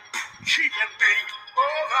on keeping me.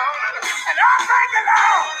 And I thank you,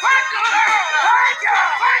 Lord. Thank you, Lord. Thank you.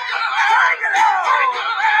 Thank you, Lord. Thank you, Lord. Thank you,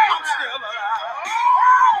 Lord. I'm still alive.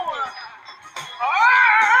 Watch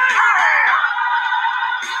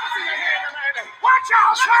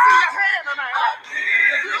out, let me see your hand tonight.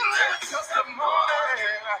 Testimony.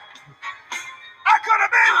 I could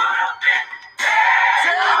have been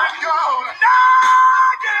dead and gone. No,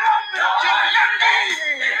 you love me.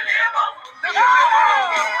 You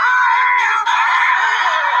let me.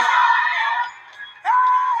 No,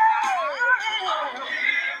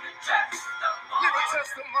 Give a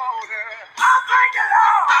testimony. I thank you,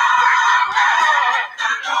 Lord.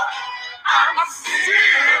 I'm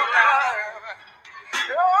still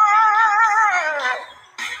alive.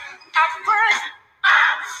 I think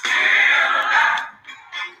I'm still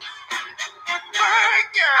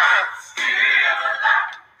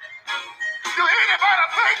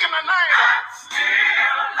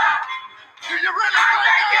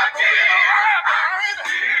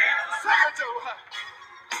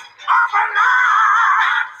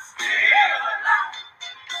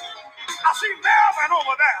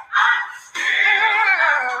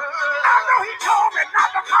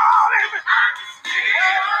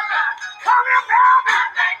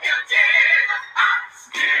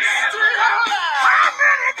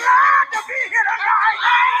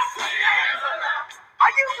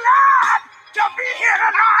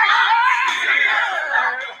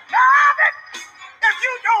If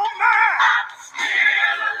you don't mind,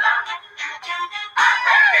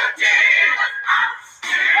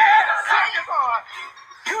 sing it, boy.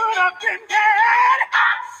 Could have been dead.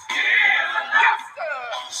 Yes,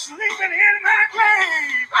 sir. Sleeping in my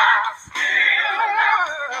grave.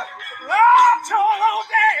 Lord told old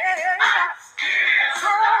Dad,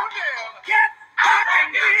 told him, get back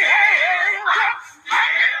and behave. Get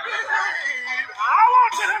back and behave. I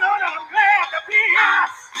want you to know that I'm glad to be here.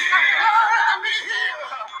 I'm glad to be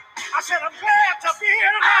here. I said I'm glad to be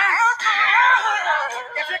here tonight.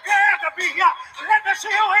 If you're glad to be here, let me see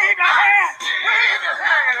you wave your hand. Wave your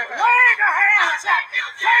hand. Wave your hand. Say,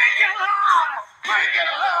 thank you, Lord. Thank you,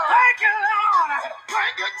 Lord. Thank you, Lord.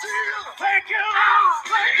 Thank you, Jesus. Thank you, Lord.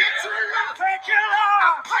 Thank you, Jesus. Thank you,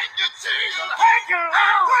 Lord. Thank you, Jesus. Thank you,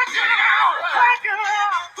 Lord. Thank you, Lord. Thank you,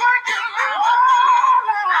 Lord. Thank you, Lord. Oh,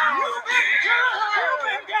 Lord. You've been good. You've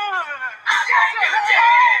been good. Thank you,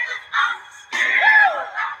 Jesus.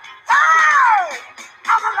 Hey!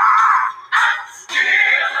 I'm alive! I'm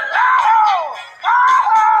still alive!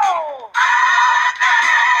 Oh!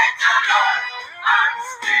 Thank the Lord! I'm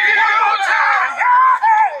still alive!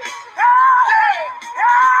 Hey! Hey!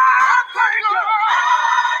 Yeah! Thank the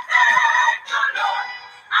Lord! Thank the Lord!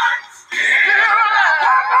 I'm still alive!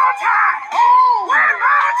 One more time! Oh! One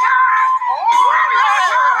more time! Oh! One more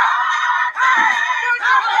time! Thank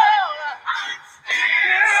the Lord!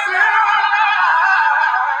 I'm still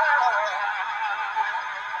alive!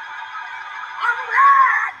 I'm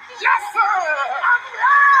glad. Yes, sir. I'm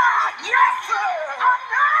glad. Yes, sir. I'm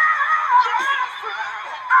glad. Yes, sir.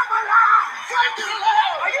 I'm alive. Thank you,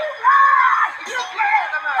 Lord. Are you glad? Are you glad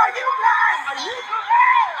tonight? Are you glad? Are you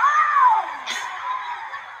glad? Oh!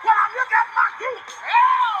 When I look at my group,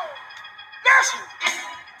 oh! Listen.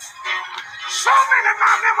 So many of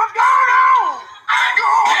my members gone on.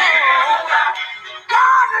 Gone.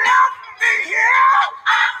 God left me here.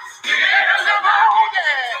 I'm still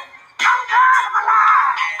alive. I'm glad I'm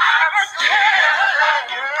alive. I'm glad.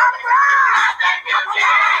 I'm glad. I'm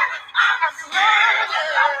alive. I'm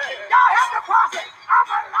glad. Y'all help the prophet. I'm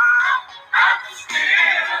alive. I'm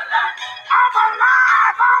still alive. I'm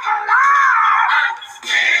alive. I'm alive. I'm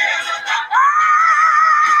still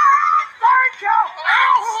alive. Thank you.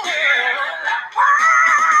 I'm still alive. Thank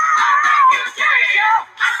you. Thank you.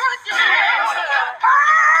 Thank you.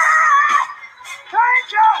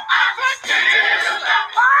 Thank you. Thank you. Thank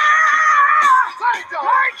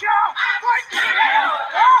you. Thank you. Thank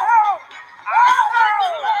you.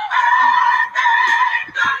 Oh,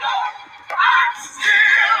 thank the Lord. I'm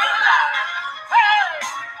still alive. Hey,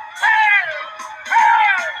 hey,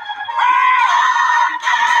 hey, hey.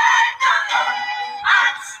 Thank the Lord.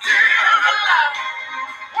 I'm still alive.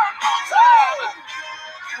 One more time.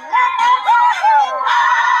 One more time.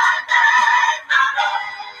 Thank the Lord.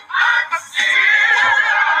 I'm still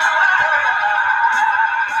alive.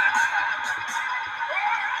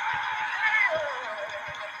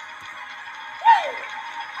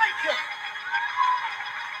 Thank you.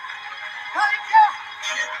 Thank you.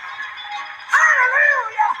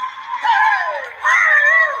 Hallelujah.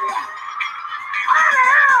 Hallelujah.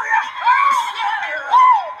 Hallelujah.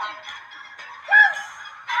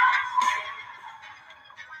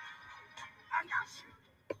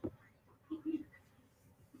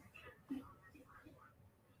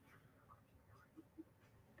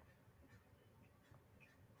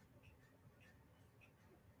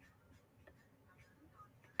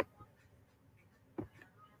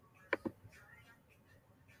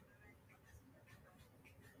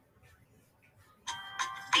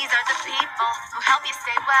 These are the people who help you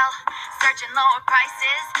stay well, searching lower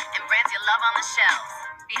prices and brands you love on the shelves.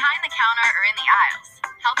 Behind the counter or in the aisles,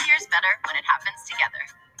 healthier's better when it happens together.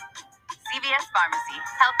 CVS Pharmacy,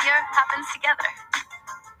 healthier happens together.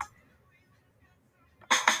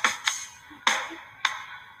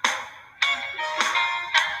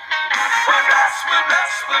 We're blessed, we're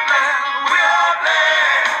blessed, we're blessed, we are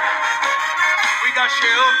blessed. We got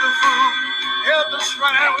shelter, food, help us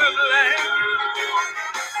run out with the land.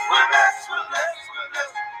 We're blessed, we're blessed, we're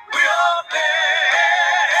blessed, we are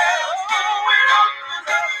blessed. We don't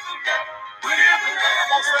deserve to get, we're blessed. I'm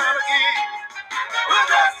gonna say it again. We're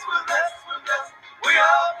blessed, we're blessed, we're blessed, we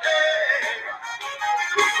are blessed.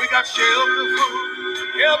 We got shelter,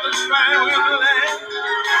 food, help us run out with the land.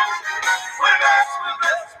 We're blessed, we're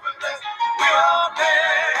blessed, we're blessed, we are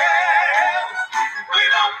blessed. We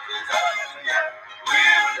don't deserve it yet,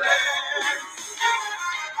 we're blessed.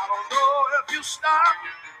 I don't know if you stop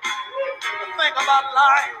to think about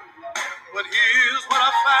life, but here's what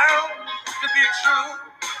I found to be true.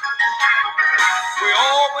 We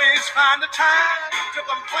always find the time to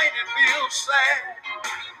complain and feel sad.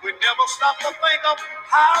 We never stop to think of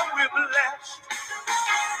how we're blessed.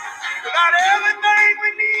 We got everything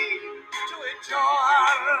we need to enjoy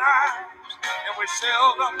our lives, and we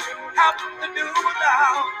seldom have to do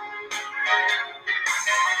without.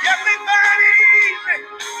 Yet we find it easy,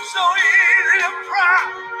 so easy to cry.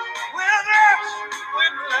 We're blessed,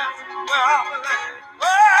 we're blessed, we're blessed. Oh,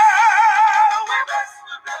 we're blessed,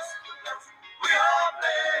 we're blessed, we're blessed. We are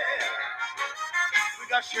blessed. We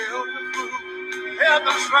got shelter, food, health,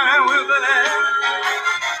 and strength. We're blessed.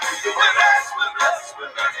 We're blessed, we're blessed,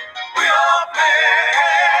 we're blessed. We are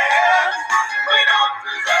blessed. We don't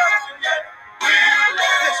deserve it yet. We're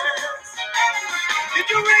blessed. Did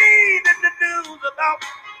you read in the news about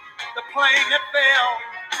the plane that fell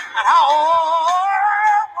and how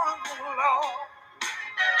all was lost?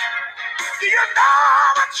 Do you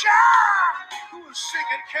know the child who was sick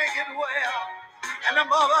and can't get well, and the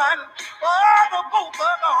mother and father both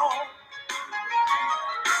alone?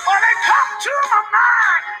 When it comes to my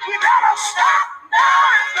mind, we gotta stop now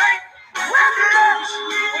and think. We're blessed,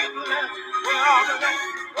 we're blessed, we're all blessed.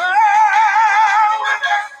 Oh, we're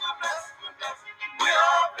blessed, we're blessed, we're blessed. We're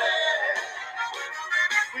all blessed.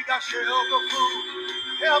 We got shelter,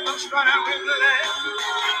 food, health, and strength. We're blessed.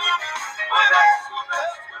 We're blessed, we're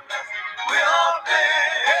blessed, we're blessed. We're all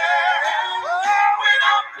blessed. Oh, we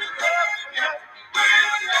don't deserve it yet.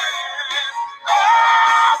 We're blessed.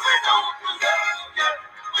 Oh, we don't deserve it yet.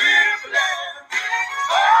 We're blessed.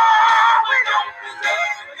 Oh, we don't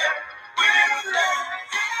deserve it yet. We're blessed.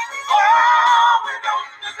 Oh, we don't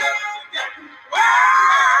deserve it yet.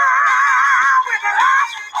 Well, we're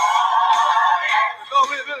blessed. Oh, yes. So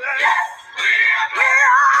we're blessed. Yes, we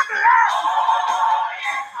are blessed.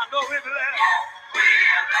 I know we're blessed. Yes, we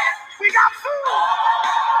are blessed. We got food.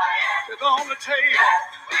 Oh, yes. To go on the table. Yes,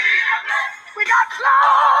 we are blessed. We got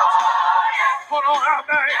clothes. Oh, yes. Put on our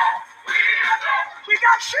back. Yes, we are blessed. We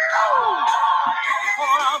got shoes. Oh, yes. Put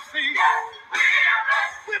on our feet. Yes, we are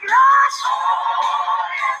blessed. We're blessed. Oh,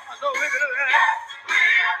 yes. I know we're blessed. Yes, we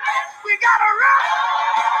are blessed. We got a roof.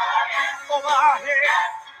 Oh, yes. Over our head.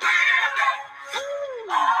 Yes, we are blessed. Food.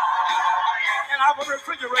 Oh, yes. And our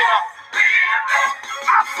refrigerator. Yes, we are blessed.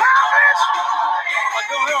 Our families are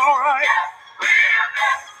doing all right. Yes, we are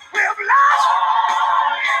blessed. We're blessed.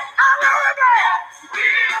 Oh, yes. I know we're blessed. Yes, we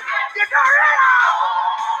are blessed. You don't realize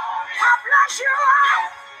how blessed you are.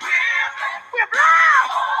 We are blessed. We're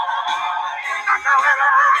blessed. Oh, yes. I know we're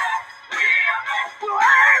blessed. We are blessed. We're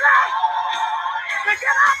able to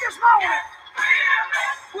get out this morning. We are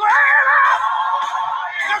blessed. We're able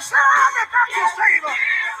to serve the doctor's table.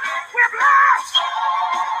 We're blessed.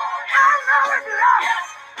 I know we're blessed.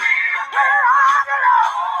 We're all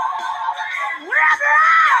blessed. We're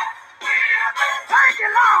blessed. Thank you,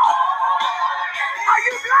 Lord. Are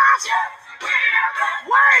you blessed?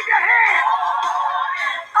 Wave your hand.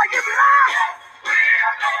 Are you blessed?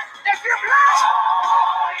 If you're blessed,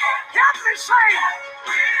 help me sing.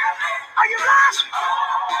 Are you blessed?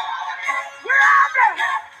 We're all blessed.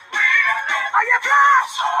 Are you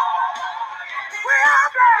blessed? We're all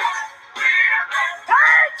blessed.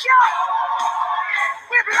 Thank you.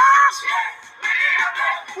 We're blessed.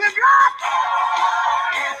 We're blessed.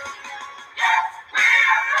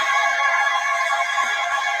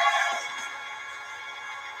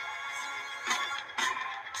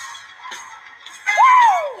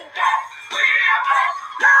 Woo!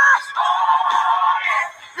 Blessed.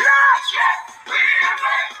 Blessed.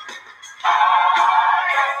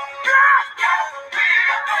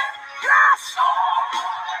 Blessed.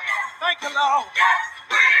 Thank you, Lord.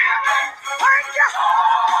 Thank you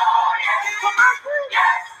for my group.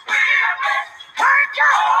 Thank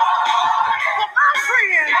you for my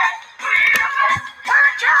friends.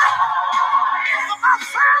 Thank you for my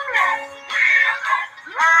family.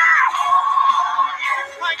 Lord.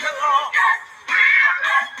 Thank you, Lord.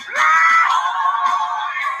 Lord.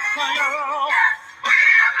 Thank you, Lord.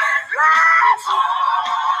 Lord.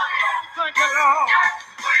 Thank you, Lord. Lord.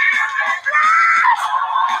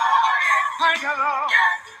 Thank you, Lord.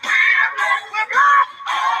 We're blessed.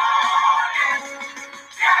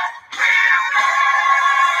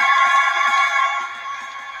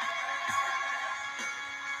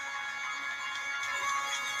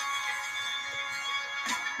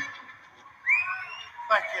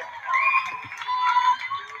 Thank you.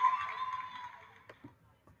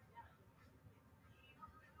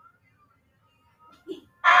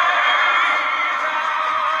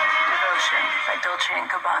 Devotion by Dolce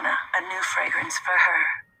 & Gabbana, a new fragrance for her.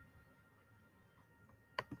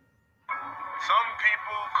 Some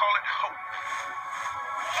people call it hope.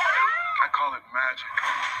 I call it magic.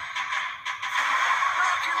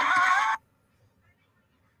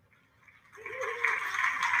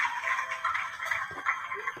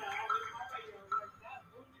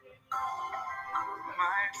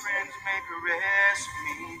 maybe rest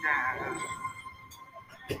me down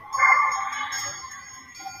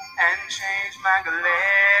and change my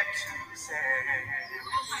glad to sad.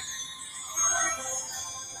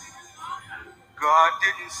 God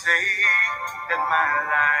didn't say that my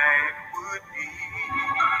life would be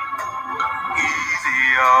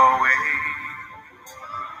easy always.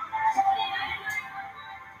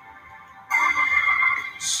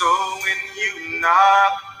 So when you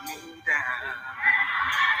knock me down,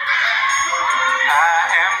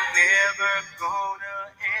 I am never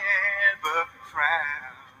gonna ever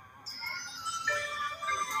frown.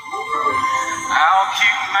 I'll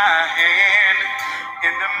keep my hand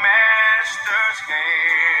in the master's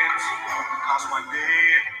hands, 'cause one day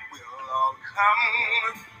it will all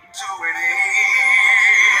come to an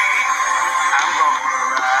end. I'm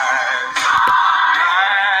gonna rise,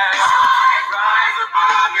 rise, rise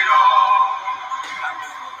above it all. I'm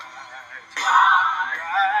gonna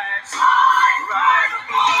rise, rise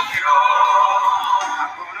above it all.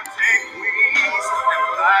 I'm gonna take wings and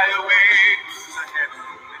fly away to heaven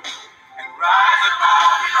and rise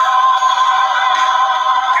above it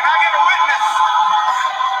all. Can I get a witness?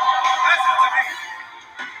 Listen to me.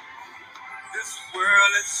 This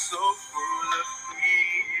world is so full of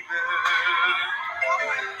evil,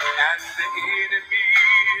 and the enemy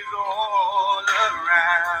is all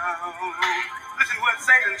around. Listen to what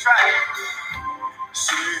Satan tried.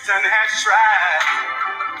 Satan has tried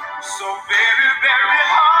so very, very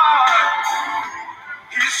hard.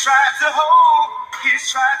 He's tried to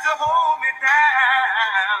hold me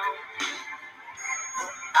down.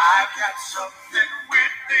 I got something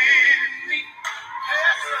within me,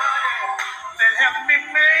 yes, that helped me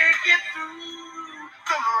make it through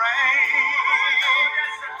the rain.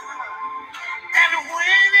 And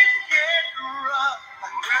when it gets rough,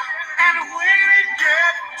 and when it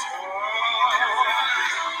gets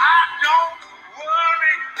tough, I don't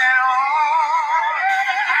worry at all.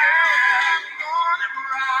 I'm gonna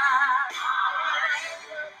rise.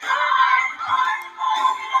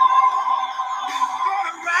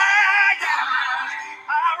 Gonna ride,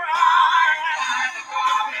 I'll ride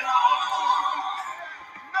above it all.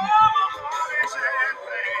 No more is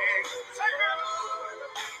anything. Say, girl,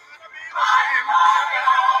 gonna be the same.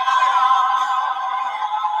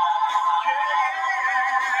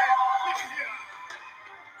 Yeah. Listen here.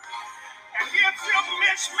 And if you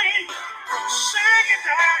miss me, sing it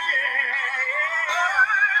down, yeah.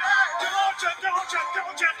 Don't you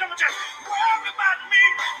worry about me.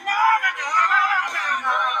 No, no, no, no,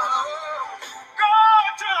 no. Go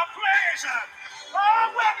to a place,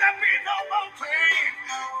 where there be no more pain.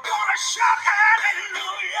 Gonna shout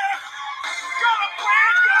hallelujah. Gonna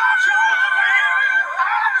praise God's holy name.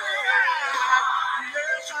 I will.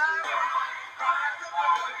 Yes, I will. Rise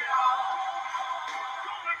above it all.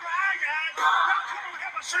 Gonna rise. Now come on,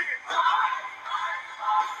 help us sing it.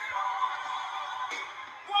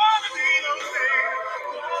 Wanna be those days,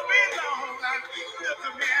 wanna be long. Look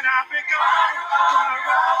at me and I'll be gone. Gonna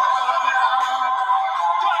rise above it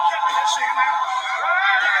all. Don't let me sing that.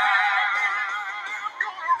 I'm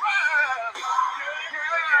gonna rise.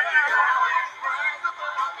 Rise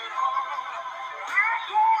above it all. I'm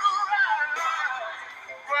gonna rise.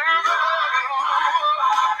 Rise above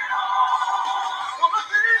it all. One of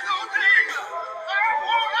these days, I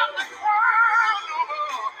won't have to cry no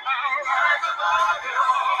more. I'll rise above it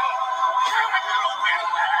all. Can I get a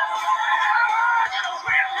witness? Can I get a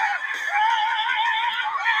witness? Rise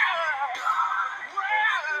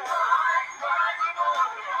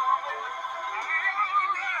above it all.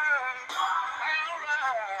 I'll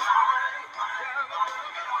rise.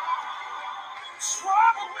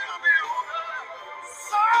 Trouble will be over.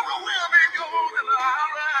 Sorrow will be gone, and I'll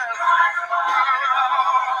rise.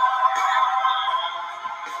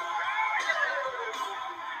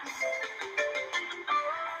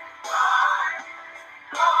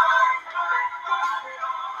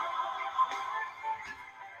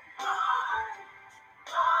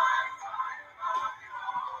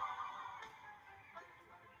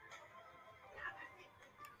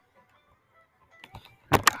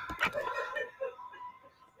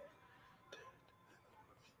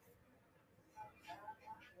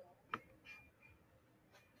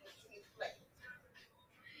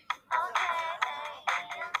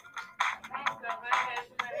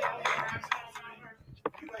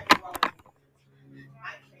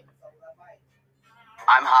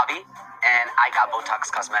 I'm Javi, and I got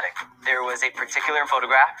Botox Cosmetic. There was a particular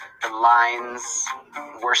photograph. The lines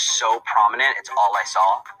were so prominent. It's all I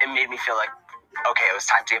saw. It made me feel like, okay, it was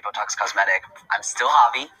time to get Botox Cosmetic. I'm still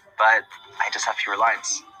Javi, but I just have fewer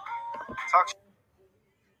lines. Talk.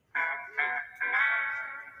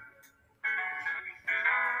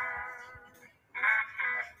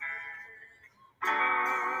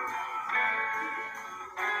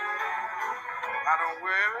 I don't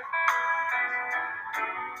worry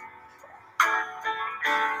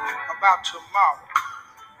about tomorrow.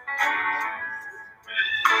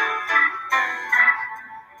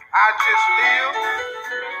 I just live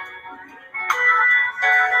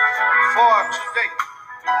for today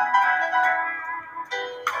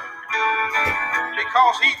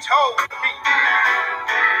because he told me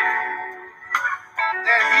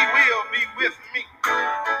that he will be with me.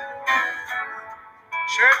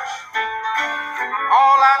 Church,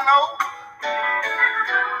 all I know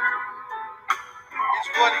is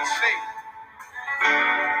what he said.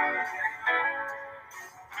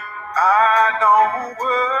 I don't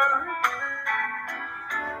worry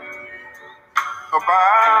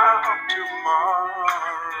about tomorrow.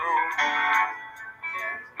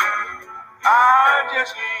 I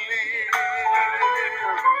just live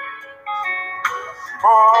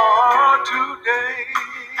for today.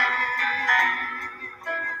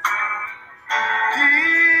 He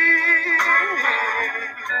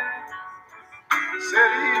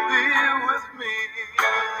said he'd be with me.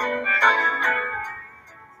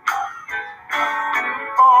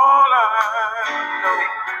 All I know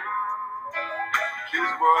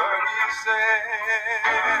is what he said.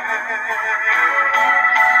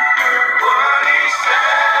 What he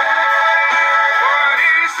said. What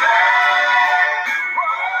he said.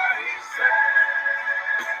 What he said.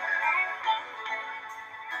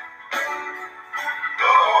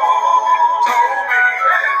 Lord told me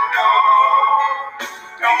that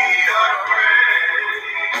don't be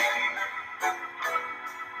afraid.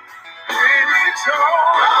 When he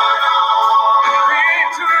told me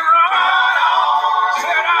to run,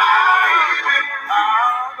 said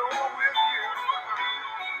I'll go with you.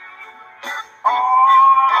 All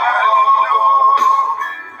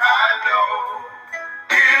I know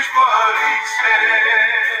is what he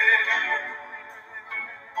said.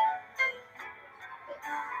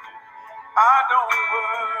 I don't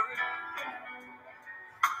worry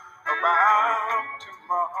about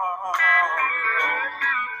tomorrow.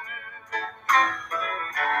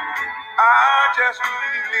 I just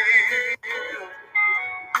live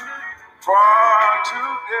for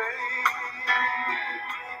today.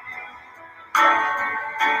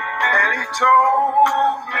 And he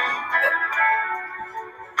told me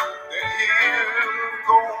that he'll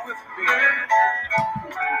go with me.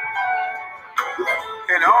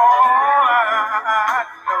 And all I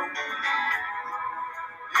know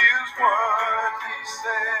is what he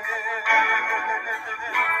said.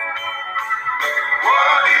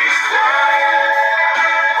 What he said.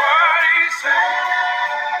 What he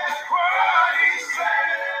said. What he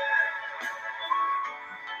said.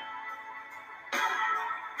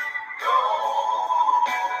 No,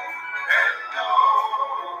 and no,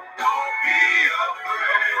 don't be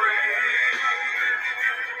afraid.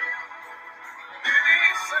 Did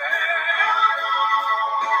he say, run on,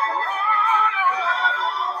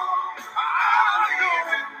 I'll go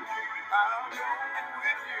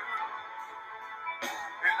with you.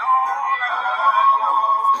 And all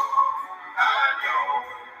I know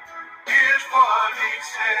is what he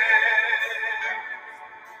said.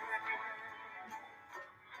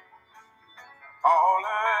 All I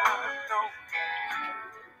know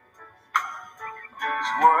is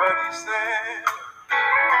what he said.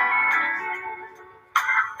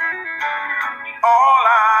 All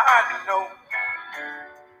I know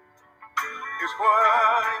is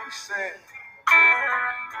what he said.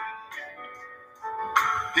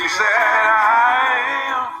 He said, I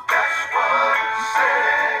am. That's what he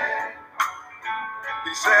said.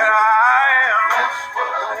 He said, I am. That's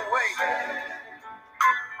what the way,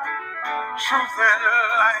 truth, and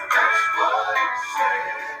life. That's what he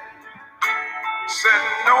said. Said,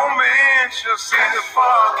 no man shall see the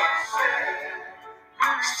Father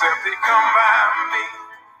except he come by me.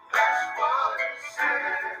 That's what he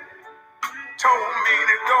said. Told me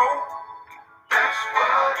to go. That's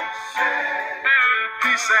what he said.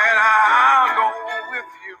 He said, I'll go with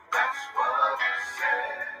you. That's what he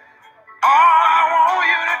said. All I want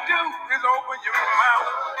you to do is open your mouth.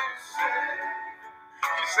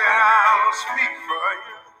 He said, I'll speak for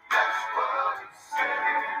you. That's what he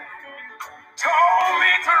said. Told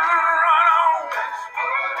me to run on. That's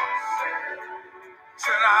what he said.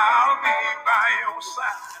 Said, I'll be by your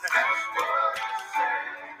side. That's what he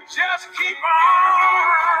said. Just keep on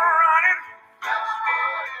running. That's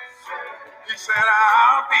what he said. He said,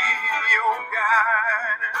 I'll be your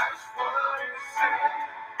guide. That's what he said.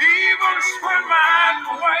 Even when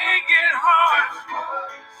my way get hard. That's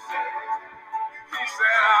what he said. He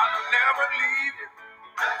said, I'll never leave you.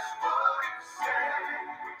 That's what he said.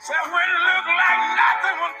 Said when it looked like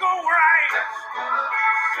nothing would go right. That's what he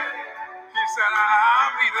said. He said, said,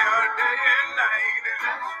 I'll be there day and night.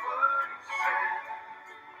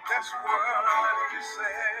 That's what he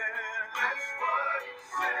said. That's what he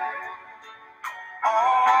said.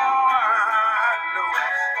 All I know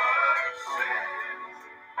is what he said.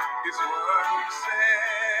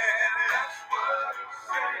 That's what he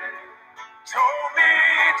said. Told me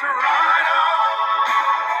to ride on,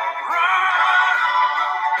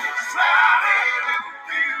 slide and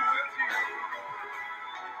be with you.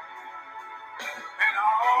 And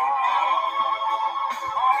all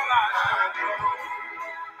I know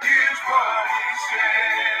is what he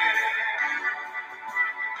said.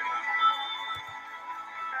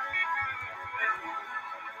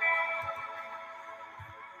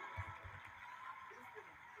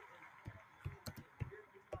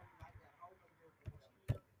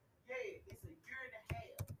 Yeah, it's a year and a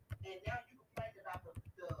half, and now you complained about the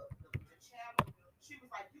channel. She was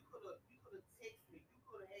like, you could have texted me, you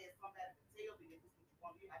could have had somebody to tell me that this is what you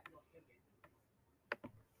want. You have to know him.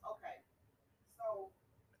 Okay, so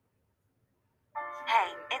Hey,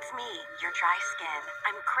 it's me, your dry skin.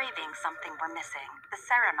 I'm craving something we're missing. The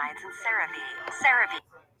ceramides and CeraVe. CeraVe.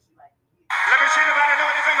 Let me see anybody know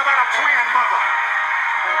anything about a praying mother.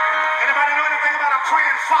 Anybody know anything about a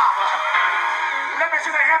praying father? Let me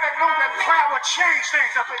see the hand that know that prayer will change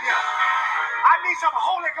things up in here. I need some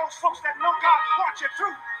Holy Ghost folks that know God brought you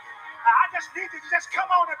through. I just need you to just come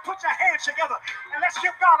on and put your hands together and let's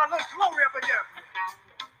give God a little glory up in here.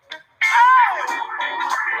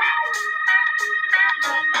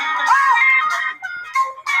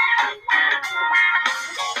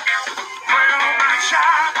 Well, my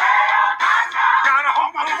child, got a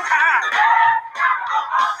home on high.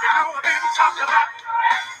 You know I've been talking about,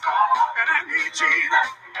 and I need Jesus.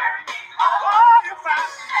 Oh, you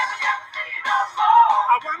find,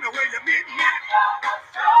 I wonder where you meet me.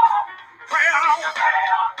 Pray on,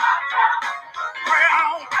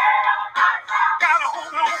 got a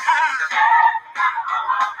home on high.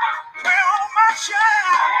 Pray on, my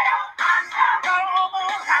child, got a home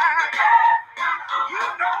on high. You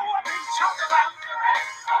know I've been talking about,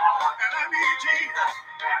 and I need Jesus.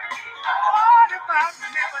 Oh, if I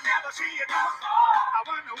never see you, I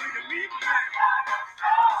wonder where you meet me.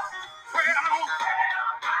 Pray on,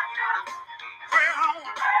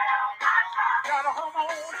 got a home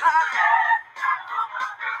on high.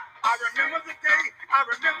 I remember the day, I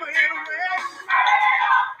remember it well.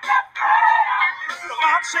 The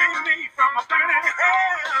Lord saved me from a burning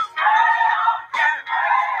hell.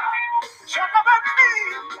 Talk about me,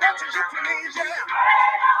 that's as you please, yeah.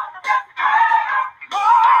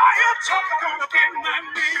 Oh, you're talking gonna bend my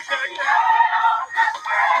knees, yeah.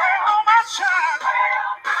 Well, my child,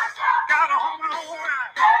 got a home and all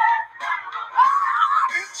right.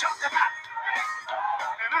 You talk about,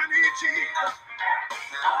 and I need Jesus.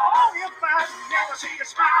 Oh, if I never see a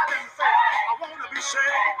smiling face, I wanna be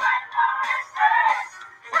saved.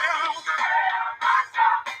 Well,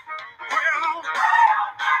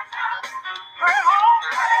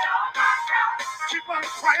 keep on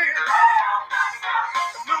praying.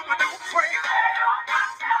 Mama, don't pray.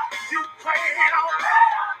 You pray on.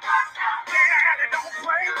 Daddy, don't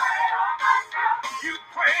pray. You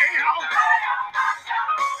pray on.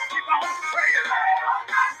 Keep on praying.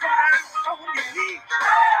 Go down on your knees.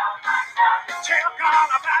 Tell God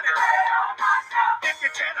about it. If you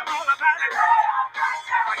tell him all about it,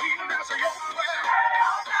 he'll answer your prayer.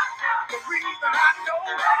 The reason I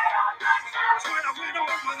know is when I went on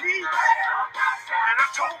my knees and I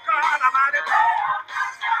told God about it.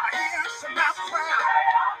 He answered my prayer.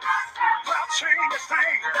 Prayer changes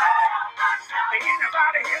things.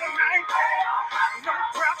 Anybody here tonight? No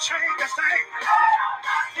prayer changes things.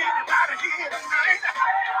 Anybody here tonight?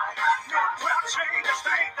 No prayer changes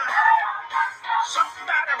things.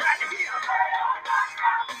 Somebody right here.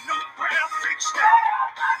 No prayer fixed it.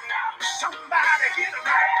 Somebody here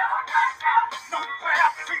tonight. No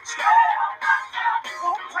prayer fixed it.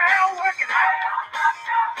 No prayer working out.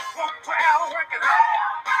 No prayer working out.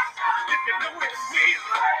 If you know it will.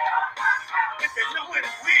 If you know it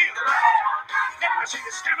will. Let me see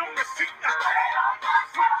you stand on your feet.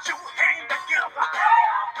 Put your hand together.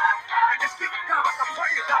 And just give God the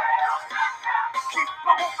praise. Keep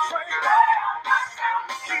on praying.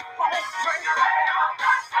 Keep on praying.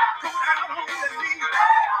 Go down on your knees.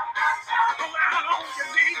 Go down on your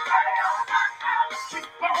knees.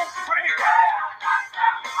 Keep on praying.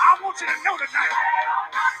 I want you to know tonight.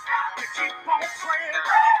 To keep on praying.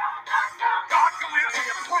 God gonna answer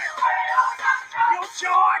your prayer. Your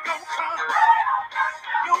joy gonna come.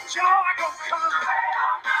 Your joy gonna come.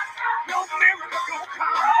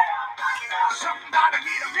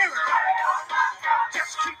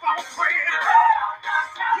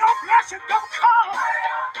 blessing don't come,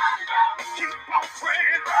 keep on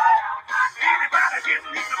praying. Anybody here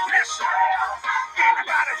need a blessing?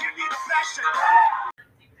 Anybody here need a blessing?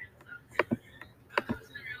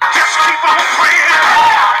 Just keep on praying.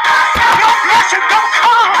 Your blessing don't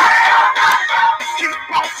come.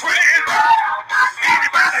 Keep on praying.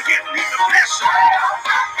 Anybody here need a blessing?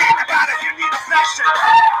 Anybody here need a blessing?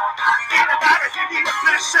 Anybody here need a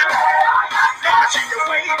blessing? Let me see you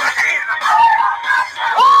wave a hand.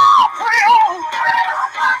 Oh, pray on.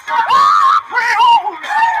 Oh, pray on.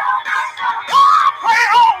 Oh, pray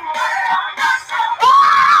on.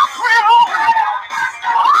 Oh, pray on.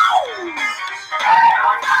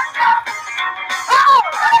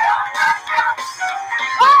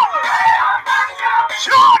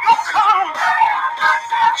 Joy don't come.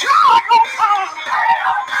 Joy don't come.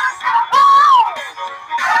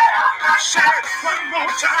 Say it one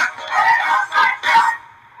more time.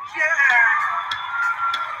 Yeah.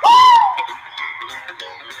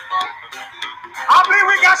 I believe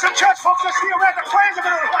we got some church folks that's still ready to praise him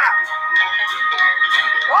in a little while.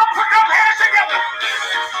 All put them hands together.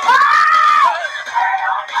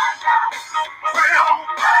 Pray on.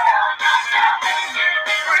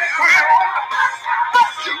 Pray on.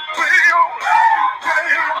 You pray on. Pray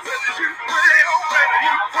on. You pray on.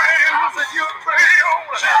 You pray on. You pray on.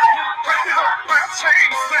 Pray on. Prayer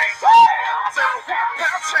change things.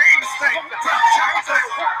 Prayer change things. Prayer change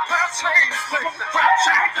things. Prayer change things. Prayer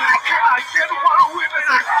change things. Can I get one with it?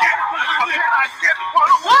 Can I get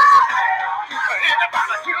one with it?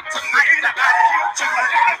 Anybody here tonight? Anybody here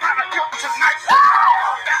tonight? Anybody here tonight?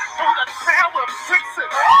 Oh, that prayer will fix it.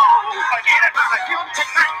 Anybody here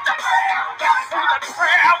tonight? Oh, that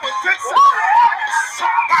prayer will fix it.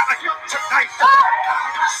 Somebody here tonight.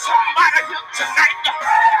 Somebody here tonight.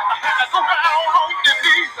 Go down on your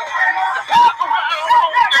knees. Go down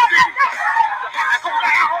on your knees. Go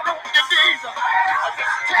down on your knees.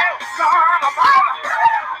 Just tell God about it.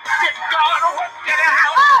 Get God to work it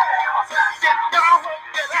out. Get God to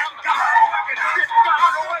work it out. Get God to work it out. Get God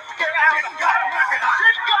to work it out.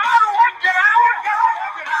 Get God to work it out.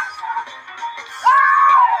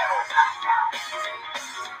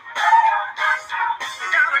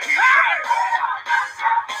 Gotta keep praying.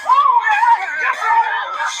 Oh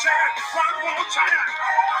yeah. Say it one more time.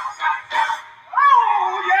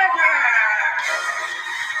 Oh yeah.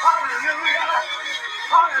 Hallelujah.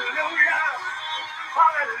 Hallelujah.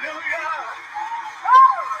 Hallelujah.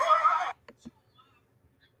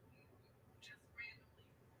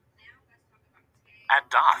 At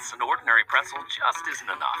Dawson, ordinary pretzel just isn't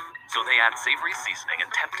enough. So they add savory seasoning and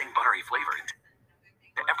tempting buttery flavor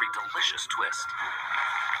to every delicious twist.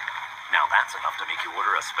 Now that's enough to make you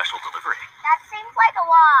order a special delivery. That seems like a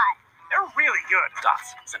lot. They're really good.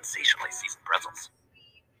 Dawson, sensationally seasoned pretzels.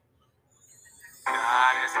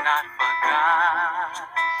 God has not forgot.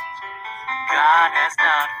 God has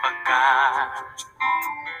not forgot.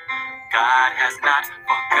 God has not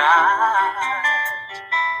forgot.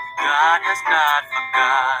 God has not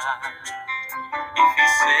forgot. If he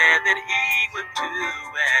said that he would do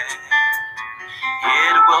it,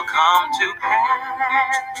 it will come to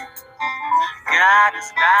pass. God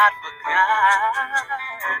has not forgot.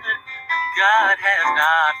 God has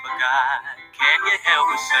not forgot. Can you help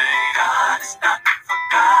me say, God has not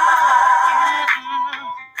forgot.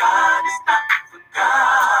 God has not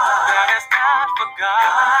forgot. God has not forgot.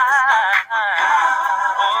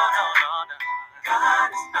 Oh, no, no, no. God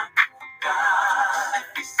has not forgot. If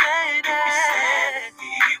he said it,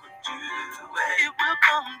 he would do it. It will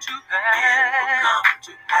come to pass. It will come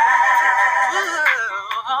to pass.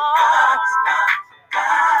 God has not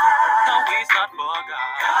forgot. No, he's not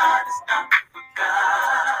forgot. God has not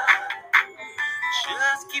forgot.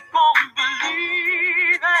 Just keep on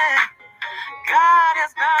believing. God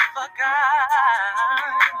has not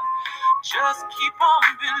forgot. Just keep on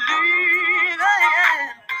believing.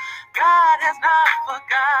 God has not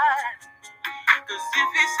forgot. Cause if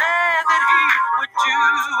he said that he would do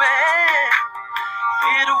it,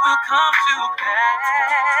 it will come to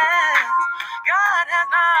pass. God has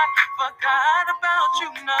not forgot about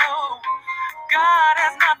you, no. God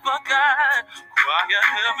has not forgot. Why you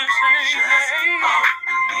hear me say, keep on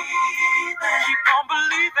believing. Keep on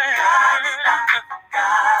believing. God has not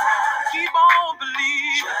forgot. Keep on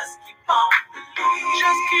believing. Just keep on believing.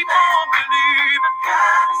 Just keep on believing.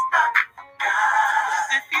 God has not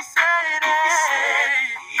forgot. If he said it,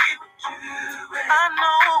 he would do it. I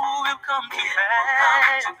know it'll come to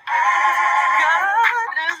pass.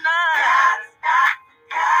 God is not.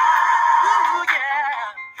 Ooh,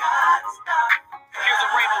 yeah. God is not. Here's a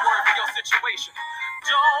rhema word for your situation.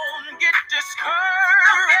 Don't get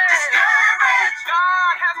discouraged.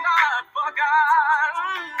 God has not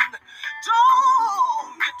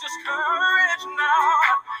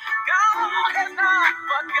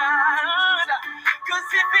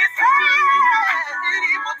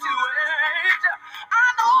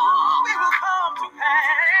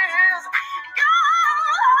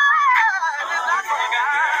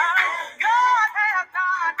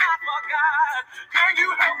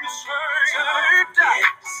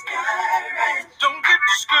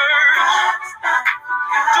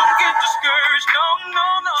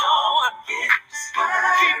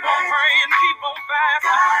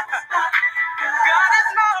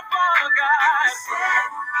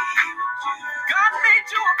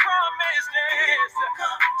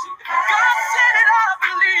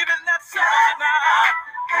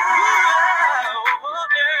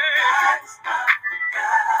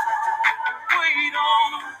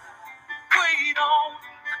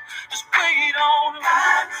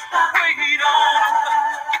wait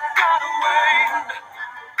on. You gotta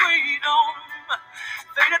wait on.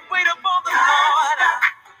 They that wait upon the Lord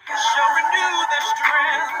shall renew their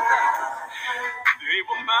strength. They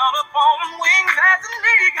will mount upon wings as an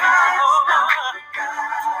eagle.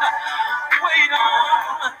 Wait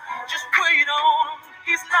on, just wait on.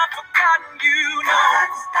 He's not forgotten you, no.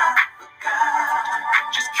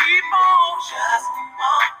 Just keep on,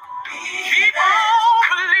 keep on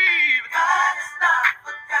believing.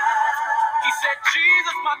 He said,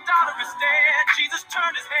 Jesus, my daughter is dead. Jesus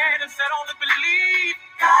turned his head and said, only believe,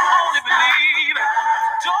 only believe.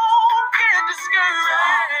 Don't get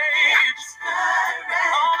discouraged.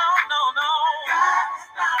 Oh, no, no, no.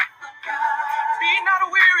 Be not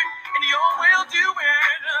weary in your well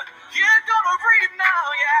doing. You're gonna reap now,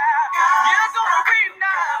 yeah. You're gonna reap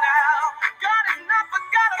now. God has not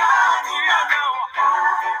forgotten about you, no.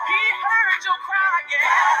 He heard your cry,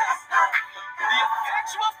 yeah. The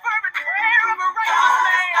effectual fervent prayer of a righteous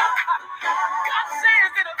man. God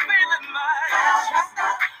says it availeth much.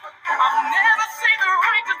 I've never seen the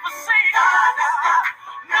righteous forsaken,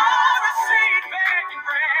 nor a seed begging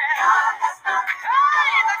bread.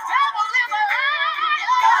 Hey, the devil is a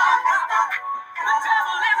liar. The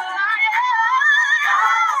devil is a liar.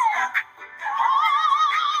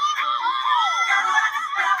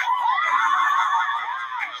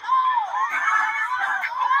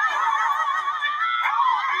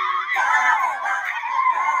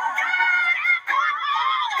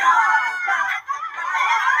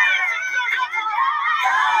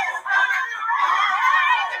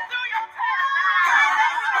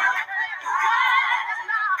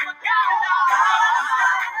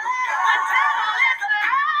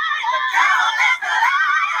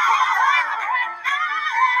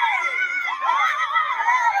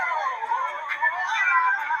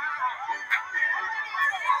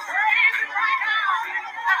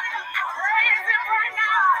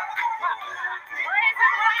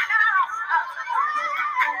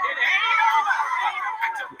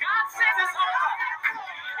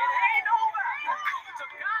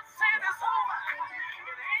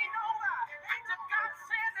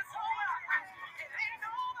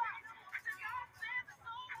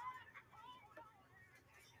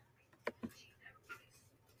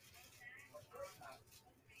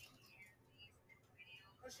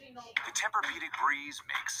 The Tempur-Pedic breeze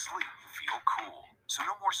makes sleep feel cool. So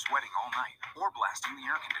no more sweating all night or blasting the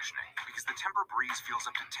air conditioning, because the Tempur breeze feels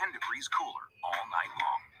up to 10 degrees cooler all night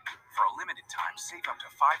long. For a limited time, save up to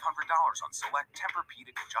 $500 on select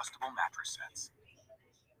Tempur-Pedic adjustable mattress sets.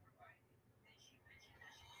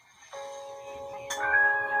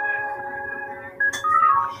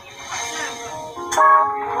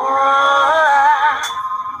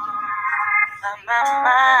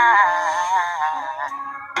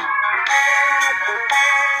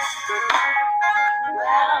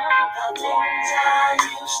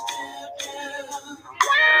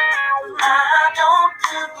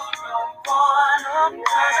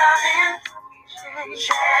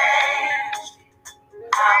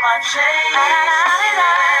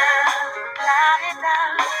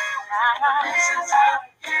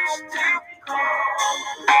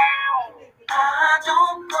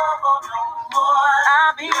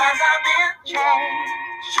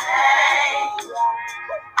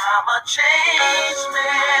 I'm a changed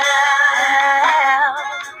man.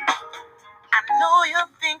 I know you're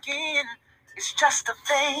thinking it's just a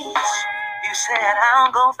phase. You said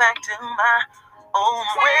I'll go back to my own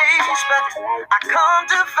ways, but I come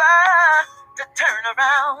to find to turn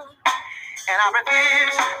around. And I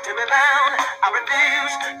refuse to be bound. I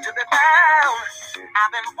refuse to be bound.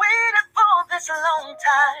 I've been waiting for this a long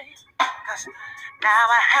time, 'cause now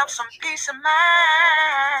I have some peace of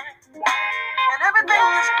mind. And everything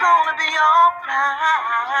is gonna be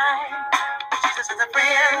alright. Jesus is a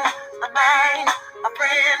friend of mine, a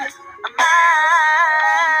friend of mine.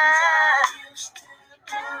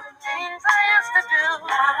 Things I used to do,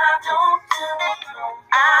 I don't do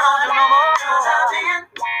no more. 'Cause I've been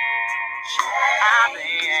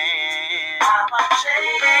changed. I'm a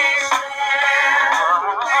changed man.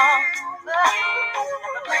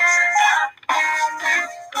 And the places I used to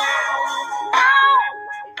go,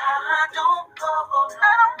 I don't go.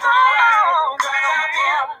 'Cause I've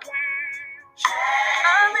been changed.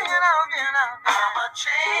 I'm a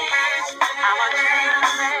changed man. I'm a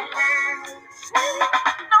changed man.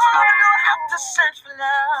 No longer do I have to search for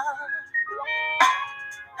love.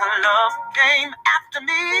 Her love came after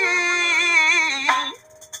me,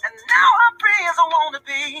 and now I'm free as I wanna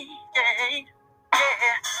be. Yeah.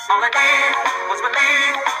 All I did was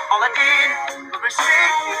believe. All I did was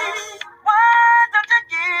receive. Why don't you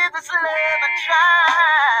give this love a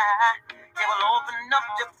try? Open up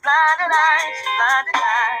your blinded eyes, blinded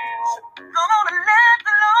eyes. Come on and let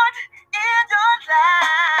the Lord in your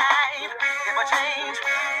life. If a change,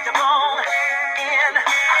 you're born in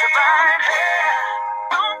divine hair.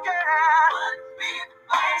 Don't care what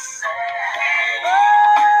people say.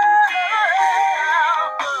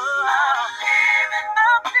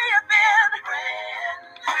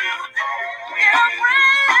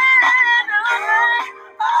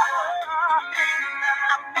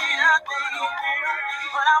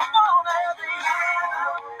 But I wanna be.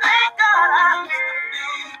 Thank God I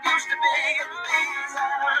used to be.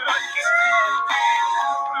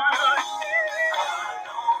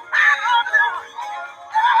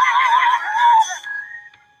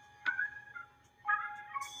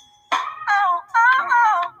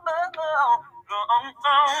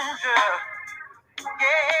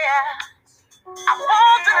 Yeah. I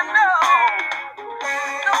want you to know,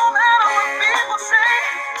 no matter what people say,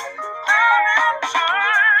 I'm in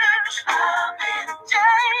church. I've been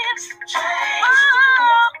changed.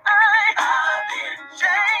 Oh, I've been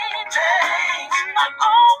changed. I've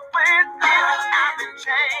always been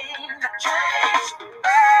changed.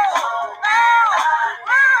 Oh, I've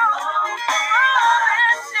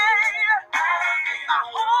been changed. A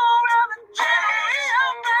whole other change.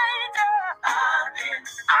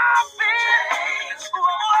 I've been changed.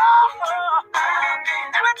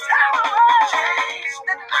 Every time I change,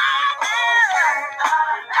 then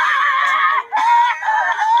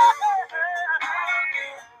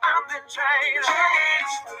I've been changed.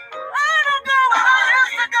 I don't know what I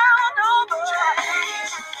used to go, no more.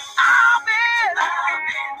 I've been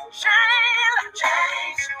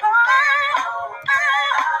changed.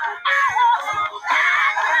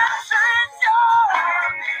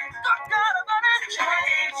 Good God Almighty,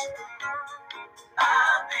 changed.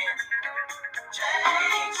 I've been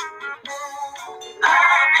changed.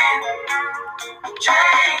 I've been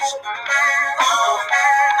changed.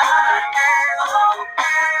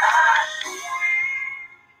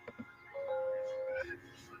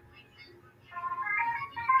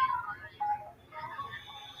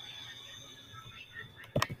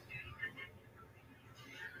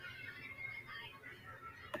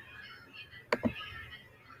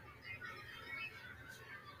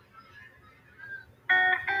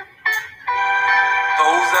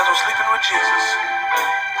 Those that are sleeping with Jesus,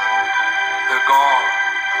 they're gone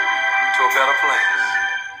to a better place.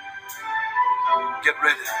 Get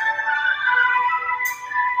ready.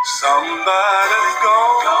 Somebody's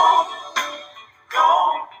gone.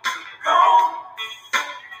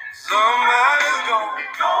 Somebody's gone.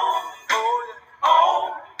 Oh, yeah.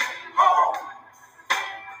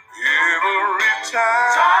 Every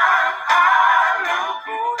time I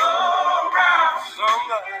look around,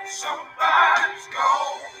 somebody's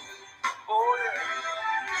gone. Oh, yeah.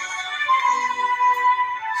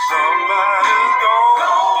 Somebody's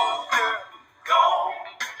gone. Yeah. Gone.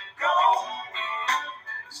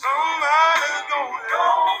 Somebody's gone.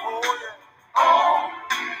 Oh, yeah.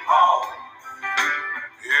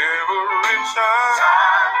 Every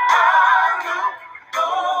time I look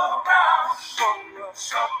around,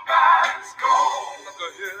 somebody's gone. Look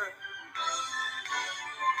ahead.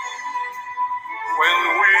 When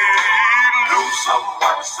we lose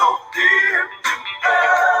someone so dear to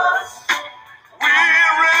us, we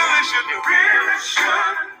really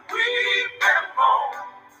shouldn't weep and moan.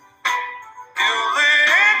 Till the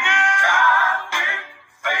end, die with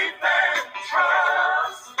faith and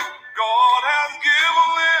trust. God has given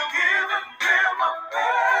them a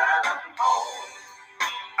better home.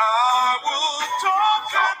 I was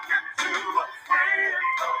talking to a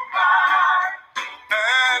friend of mine,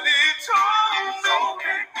 and he told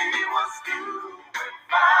me he was doing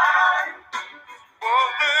fine. But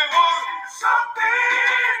there was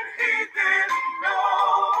something he didn't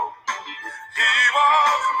know. He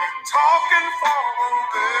was talking for the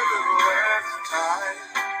very last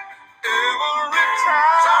time. Every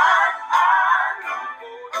time I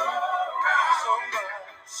look around,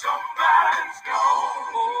 somebody's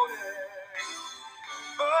gone. Oh, yeah.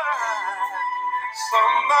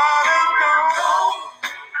 Somebody's gone.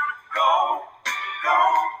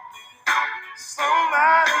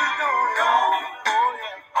 Somebody's gone. Oh,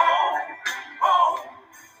 yeah.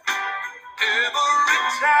 Every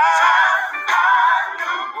time I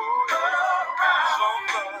look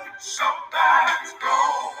around, somebody's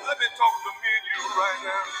gone. Let me talk to me and you right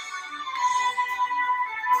now.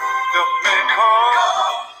 Just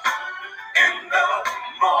because in the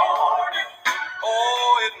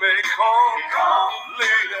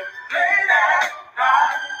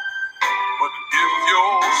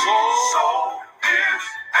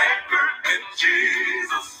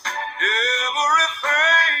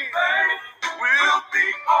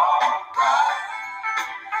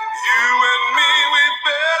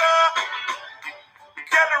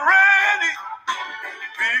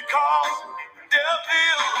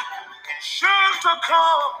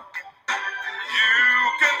come,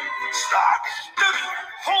 you can start the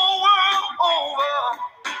whole world over.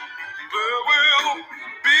 There will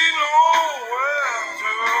be nowhere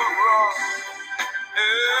to run.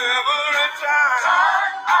 Every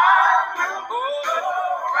time I look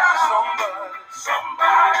around,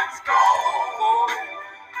 somebody's gone.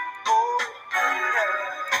 Oh,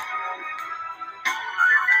 yeah.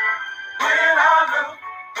 When I look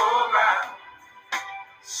around,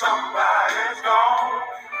 somebody's gone.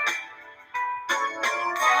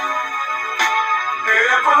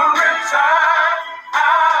 Every time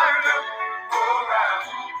I look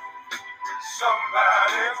around,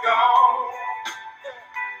 somebody's gone.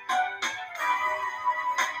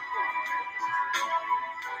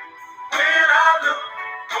 When I look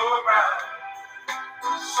around,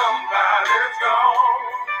 somebody's gone.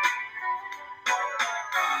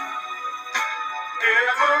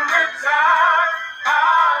 Every time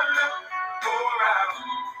I look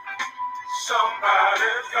around,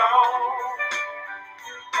 somebody's gone.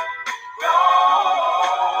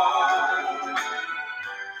 Gone.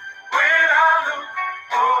 When I look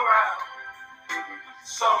around,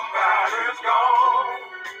 somebody's gone.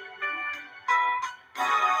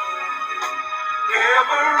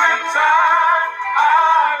 Every time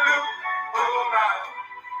I look around,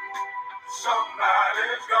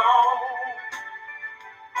 somebody's gone.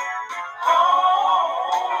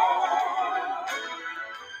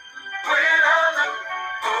 When I look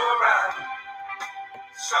around,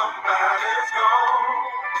 somebody's gone.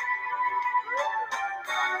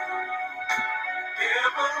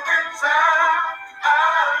 Every time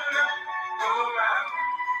I look around,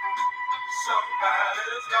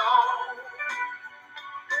 somebody's gone.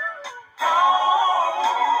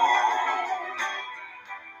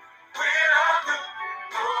 When I look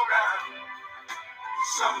around,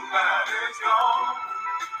 somebody's gone.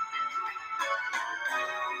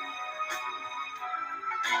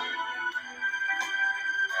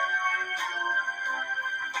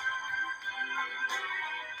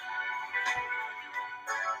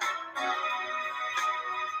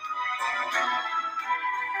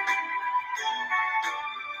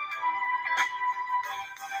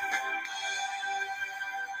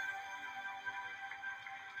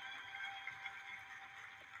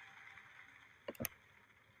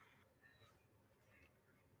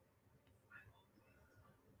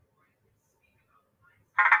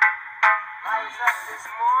 Rise up this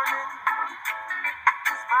morning,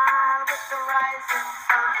 smile with the rising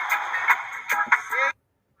sun.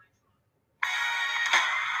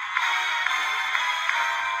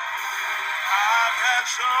 I've had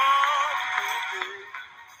some good days.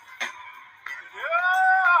 Yeah,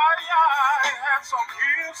 I had some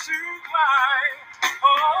hills to climb.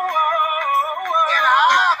 And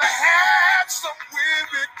I've had some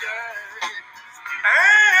weary days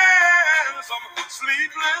and some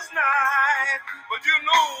sleepless nights. But you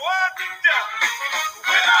know what?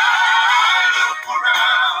 When I look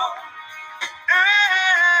around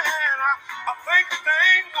and I think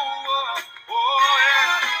things over, oh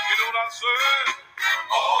yeah, you know what I said?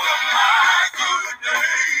 All of my good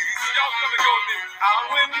days. Y'all come and go with me.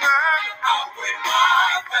 Outweigh my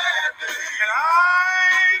bad days. And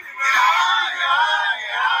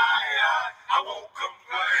I won't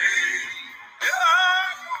complain.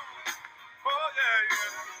 Yeah. Oh,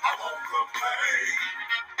 yeah. I won't complain.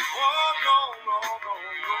 Oh, no.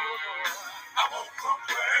 I won't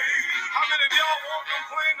complain. How many of y'all won't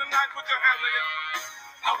complain tonight? Put your hands together.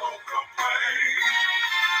 I won't complain.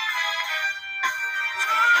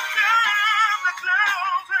 Sometimes the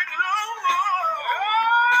clouds hang low.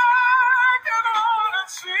 I can only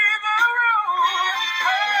see the road.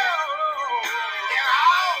 And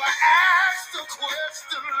I'll ask the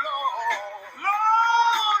question,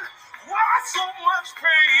 Lord, why so much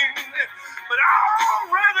pain? But I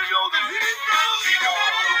already know that He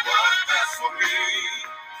knows what's best for me.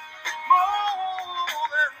 More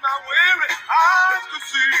than my weary eyes could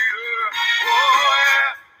see. Oh,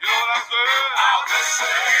 yeah. You know what I said? I'll just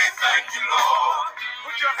say thank you, Lord.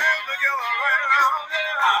 Put your hands together right around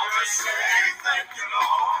there. I'll just say thank you,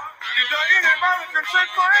 Lord. Is there anybody can say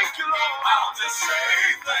thank you, Lord? I'll just say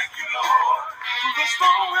thank you, Lord. Through the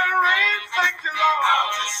storm and rain, thank you, Lord.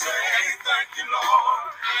 I'll just say thank you, Lord.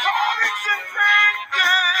 Heartaches and pain,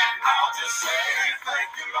 yeah. I'll just say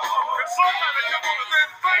thank you, Lord. If somebody come on and say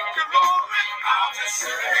thank you, Lord, I'll just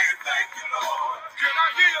say thank you, Lord. Can I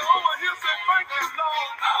hear you over here say thank you,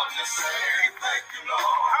 Lord? I'll just say thank you,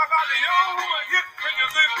 Lord. How about the young over here? Can you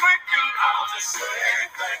say thank you? I'll just say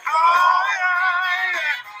thank you, Lord.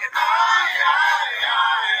 And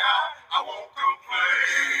I won't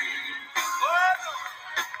complain.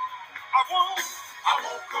 Oh, I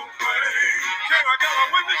Can I get a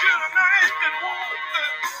witness here tonight that won't?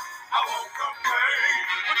 I won't complain.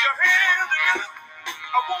 Put your hands together.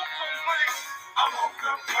 I won't complain. I won't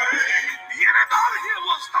complain. Anybody here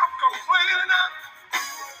will stop complaining now?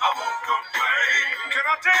 I won't complain. Can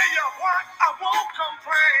I tell you what? I won't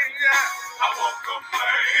complain. Yeah. I won't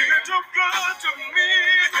complain. You've been too good to me.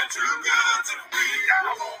 You've been too good to me.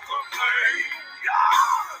 I won't complain.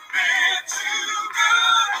 You've been too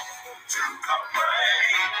good to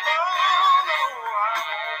complain. Oh, no, I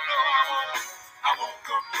won't. No, I won't. I won't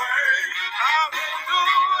complain. I won't do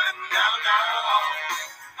it now, now.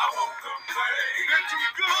 I won't complain. You've been too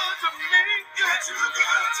good to me. You've been too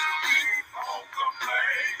good to me. I won't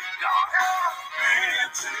complain. Y'all have been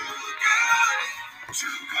too good to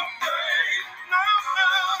complain. No, no,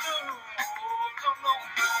 no, no, no, no.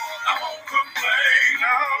 I won't complain.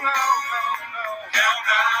 No, no, no, no. Now,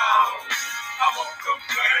 now. I won't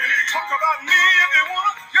complain. Talk about me if you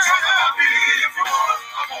want. Yeah. Talk about me if you want.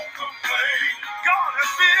 I won't complain. God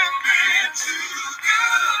has been too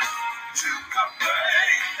good to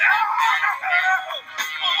complain.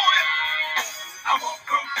 Oh, yeah. I won't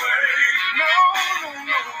complain. No, no, no,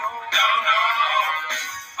 no. No, no.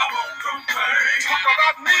 I won't complain. Talk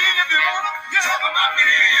about me if you want. Yeah. Talk about me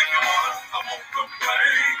if you want. I won't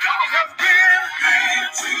complain. God has been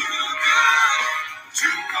too good to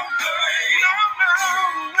complain. No, no,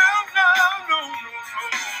 no, no, no, no.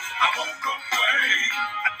 I won't complain.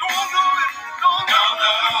 I don't know it. No, no,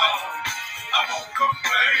 no. I won't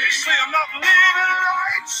complain. Say I'm not living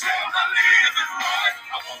right. Say I'm not living right.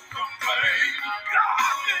 I won't complain.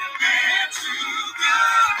 God has been too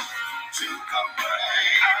good to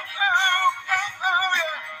complain. Oh, oh, oh, oh,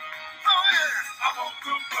 yeah. Oh, yeah. I won't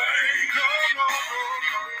complain. No, no, no,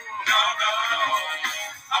 no. No, no.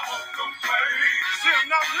 I won't complain. Say I'm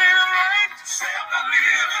not living right. Say I'm not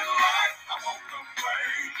living right. I won't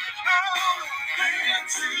complain. No, been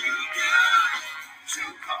too good to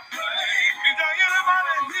complain. Is there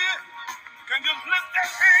anybody here can just lift their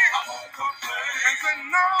hand? I won't complain. And say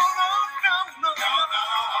no, no, no, no, no, no.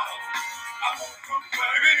 I won't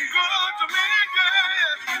complain. You've been good to me,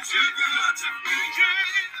 yeah. You've been too good to me, yeah.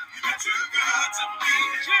 You've been too good to me,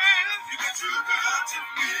 yeah. You've been too good to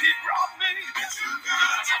me. He brought me. You've been too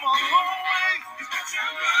good to me. I'm a long way. You've been too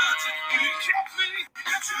good to me. He kept me. You've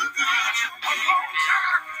been too good to me. A long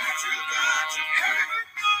time. You've been too good to me. Have you been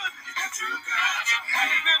good? You've been too good to me.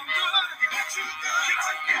 Have you been good? You've been too good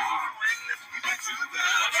to me. You've been too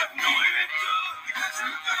good to me. Know you've been good. You've been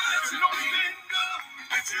too good to me. Know you've been good.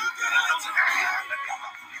 You've been too good to me.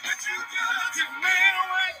 You've been too good to me. You've made a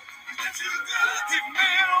way. You've been too good. You've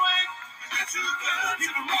made a way. You've been too good.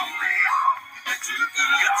 You've brought me out. You've been too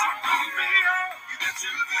good. You brought me out. You've been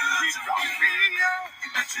too good. You brought me out.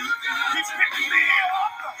 You've been too good. You picked me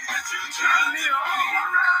up. You've been too good. Turned me all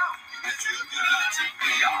around. You've been too good to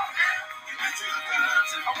me. You've been too good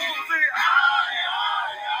to me. I want to say,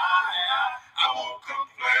 I won't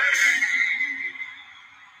complain.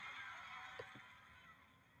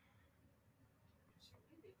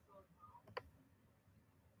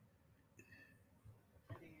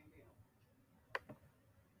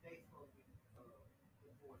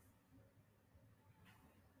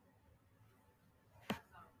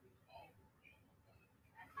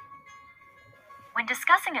 When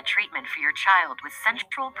discussing a treatment for your child with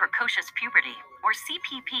central precocious puberty, or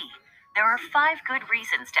CPP, there are 5 good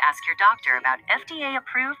reasons to ask your doctor about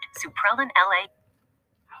FDA-approved Suprelin LA.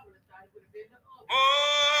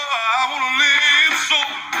 Oh, I want to live so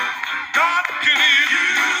God can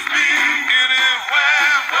use me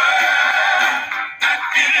anywhere, at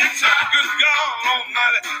any time. Good God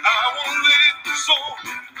Almighty, I want to live so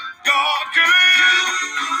God can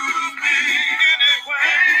use me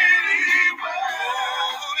anywhere,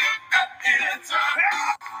 oh, at any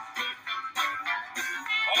time.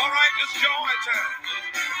 All right, it's joy time.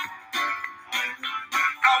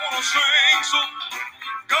 I want to sing so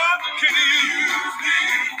God can use me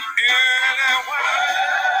anywhere,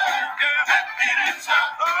 yeah, at any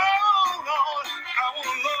time. Oh, Lord, I want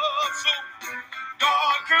to love so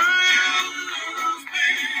God can use me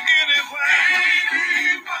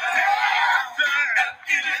anywhere, yeah, at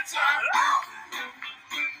any time.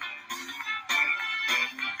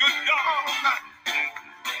 Good God,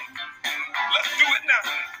 let's do it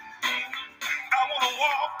now. I want to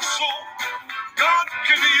walk so God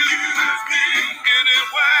can use me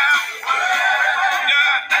anywhere,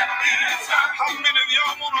 yeah, at any time. How many of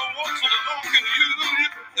y'all want to walk so the Lord can use you?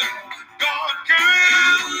 God can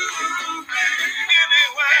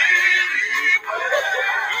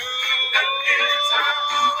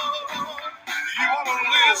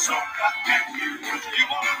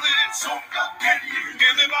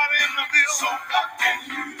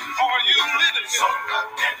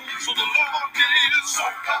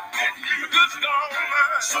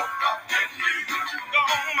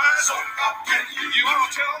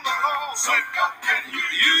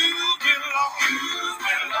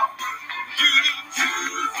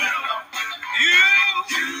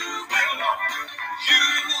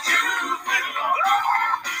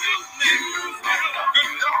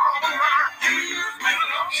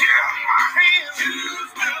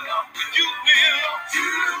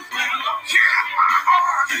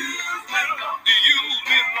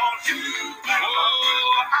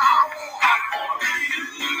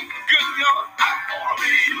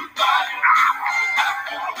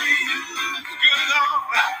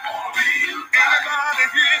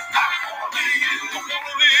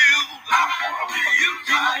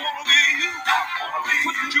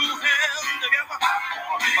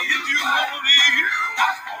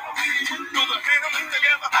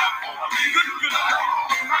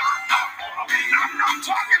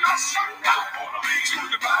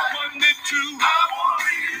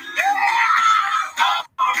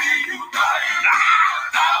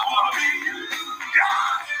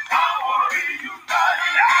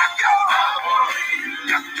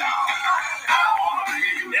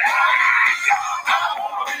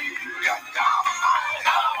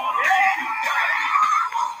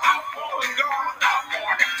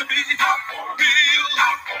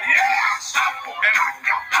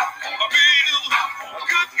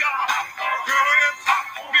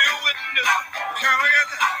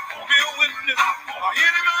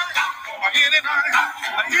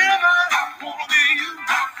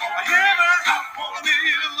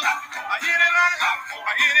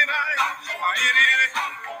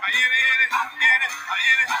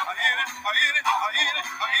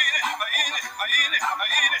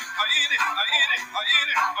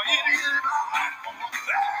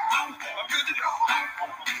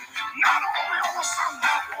Not only on a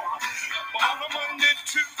Sunday, but on a Monday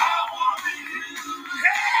too. I wanna be you.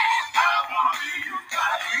 Yeah, I wanna be you.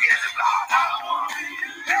 Yes, God. I wanna be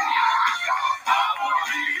you. Yeah, God. I wanna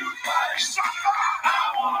be you. Somebody. I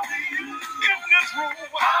wanna be you. In this room.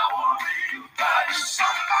 I wanna be you.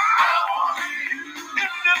 Somebody. I wanna be you.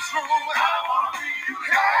 In this room. I wanna be you.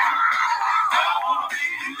 Yeah, I wanna be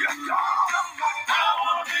you. Yes, God. I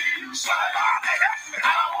wanna be you. Somebody help me.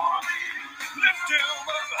 I wanna be you. Lift him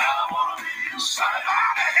up. I wanna be you.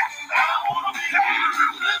 Somebody help me. I wanna be you.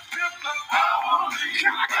 Lift him up. I wanna be you.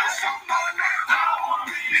 Can I get somebody now? I wanna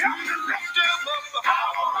be you. Help me lift him up. I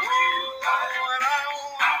wanna be you. And I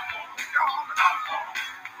wanna be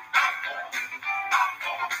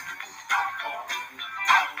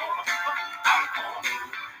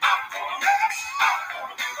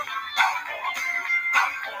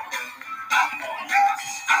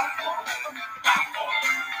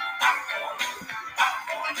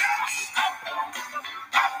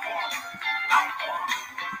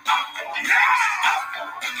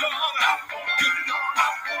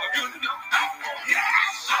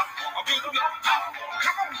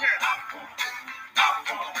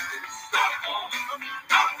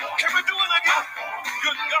Can we do it again?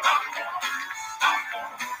 Good God.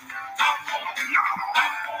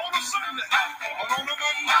 On a Sunday, on a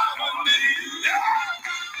Monday, yeah.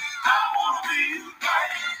 I wanna be you,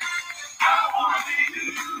 baby. I wanna be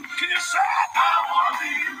you. Can you say it? I wanna be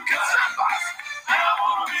you. Can somebody say it? I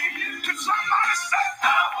wanna be you. Can somebody say it?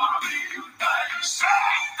 I wanna be you, baby. Say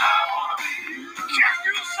it. I wanna be you. Can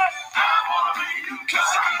you say it? I wanna be you. Can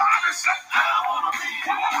somebody say it? I wanna be you.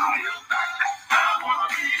 What about you, baby? I wanna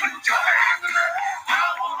be you. Put your hand in the air. I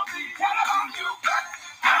wanna be you. What about you, baby?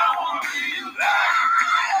 I wanna be you.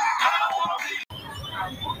 I wanna be you.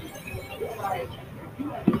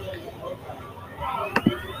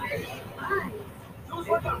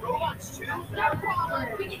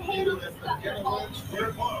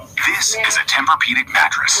 This is a Tempur-Pedic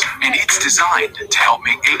mattress, and it's designed to help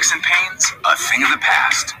make aches and pains a thing of the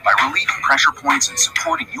past by relieving pressure points and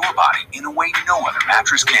supporting your body in a way no other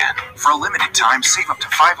mattress can. For a limited time, save up to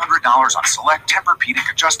 $500 on select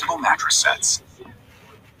Tempur-Pedic adjustable mattress sets.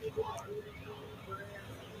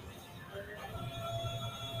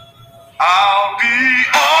 I'll be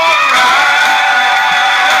alright.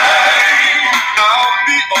 I'll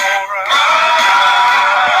be alright.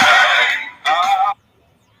 I'll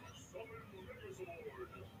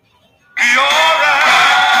be alright.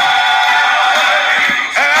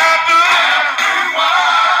 After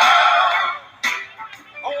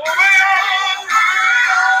over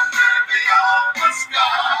beyond the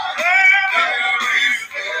sky, there is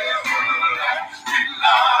everlasting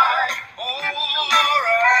light.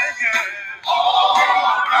 Alright, yeah.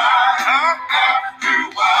 Alright. After a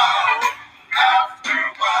while, I'll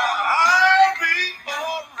be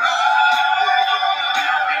alright.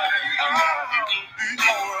 I'll be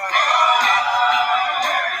alright.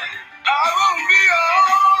 I will be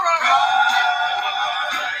alright.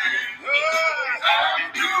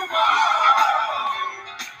 After a while.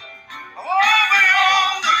 Oh,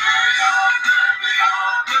 beyond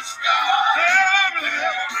the sky, there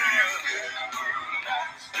is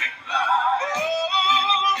everlasting light.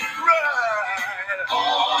 All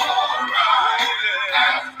right.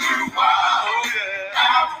 After a while. Oh, yeah.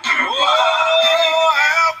 After a while.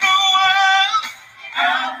 After a while.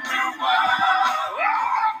 After a while.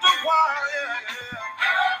 After a while, yeah.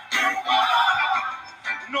 After a while.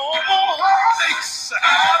 No more heartaches.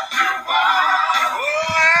 After a while.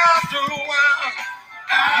 Oh, after a while.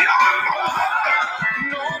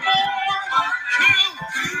 No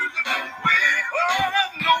more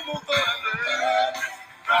no more thunder.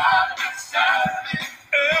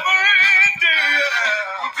 Every day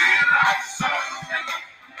will be like Sunday.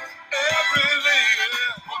 Every day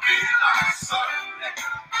will be like Sunday.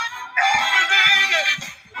 Every day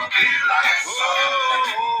will be like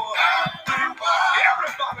Sunday.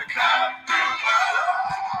 Everybody come.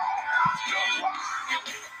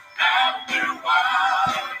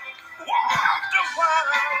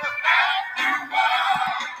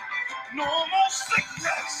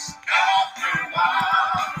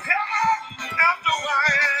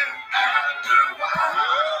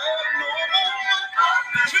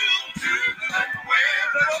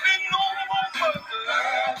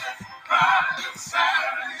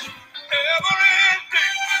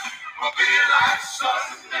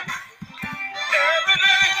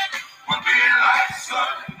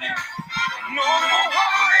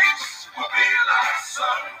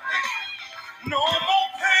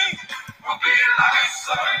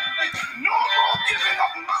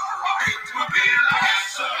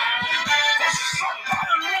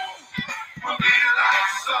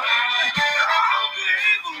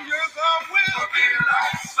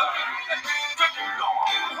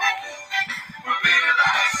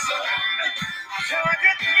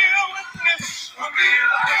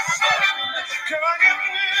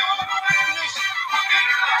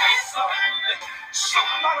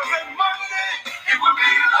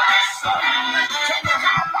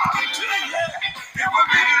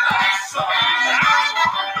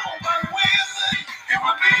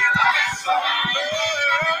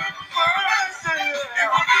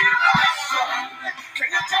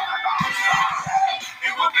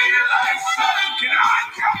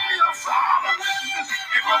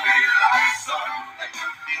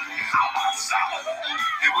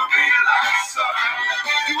 It would be like sun.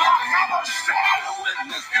 You all have a shadow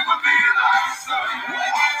witness. It would be like sun.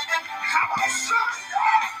 Have a sun.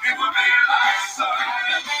 It would be like sun.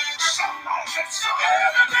 Somebody said sun.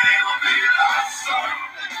 Every day would be like sun.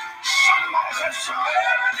 Somebody said sun.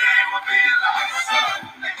 Every day would be like sun.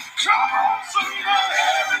 Come on, somebody.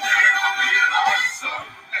 Every day would be like sun.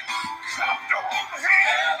 Clap your hands.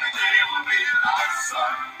 Every day would be like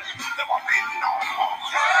sun. There will be no more.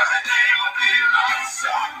 Every day will be like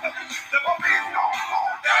sun. There will be no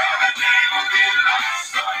more. Every day will be like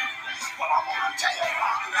sun. But I want to tell you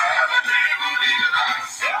about every day will be like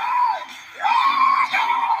sun.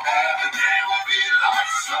 Every day will be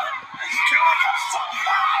like sun. Can I get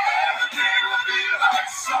somebody? Every day will be like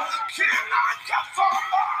sun. Can I get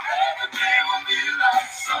somebody? Every day will be like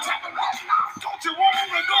sun. Tell me right now, don't you want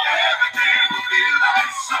to go? Every day will be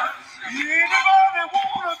like sun. Anybody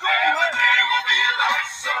wanna go? Every day will be like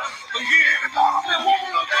sun. Anybody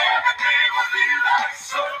wanna go? Every day will be like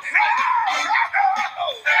sun. Every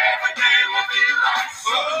day will be like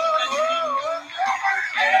sun.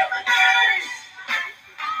 Every day.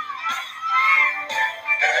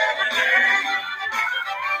 Every day.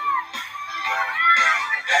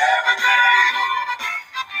 Every day.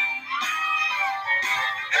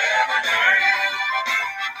 Every day.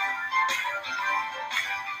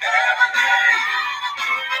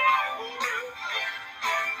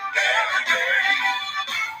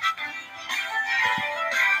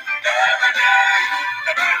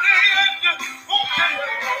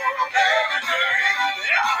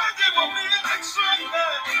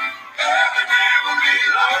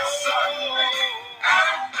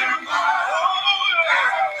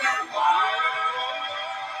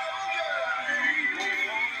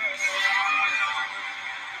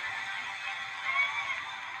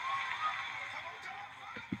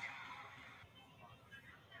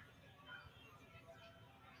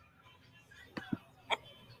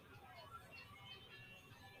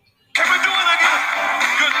 Can we do it again?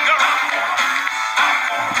 Good God.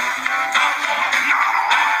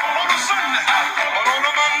 On a Sunday, or on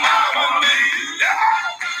a Monday, yeah.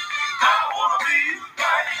 I wanna be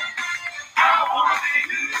right. I wanna be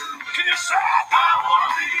you. Can you say I wanna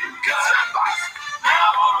be you? Can somebody? I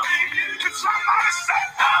wanna be you. Can somebody say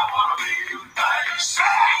I wanna be you? Say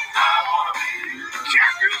I wanna be you.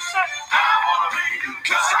 Can you say I wanna be you?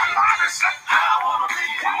 Can somebody say I wanna be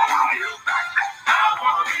you? What about you back there? I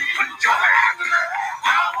wanna be you. Put your hands in the air.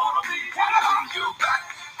 I wanna be you. What about you back?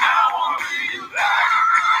 I wanna be you.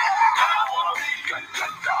 I wanna be you.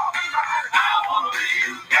 Good God. I wanna be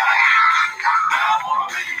you. I wanna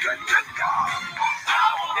be you. Good God. I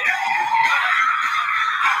wanna be you.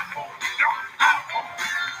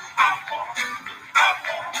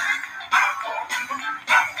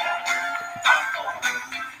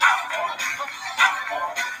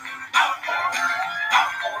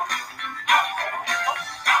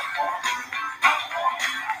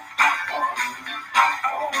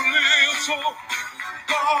 So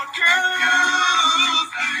God can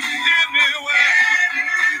use anywhere,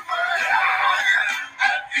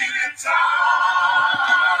 at any time.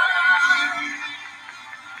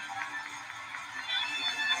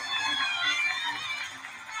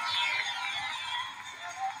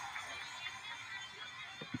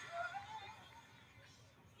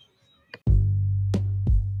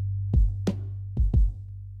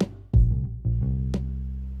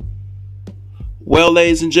 Well,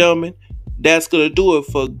 ladies and gentlemen, that's going to do it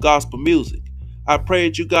for gospel music. I pray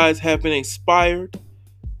that you guys have been inspired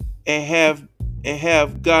and have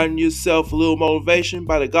gotten yourself a little motivation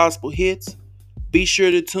by the gospel hits. Be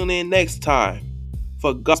sure to tune in next time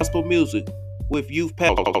for gospel music with Youth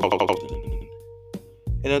Pastor.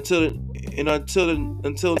 And until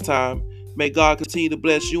time, may God continue to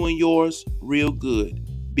bless you and yours real good.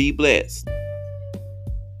 Be blessed.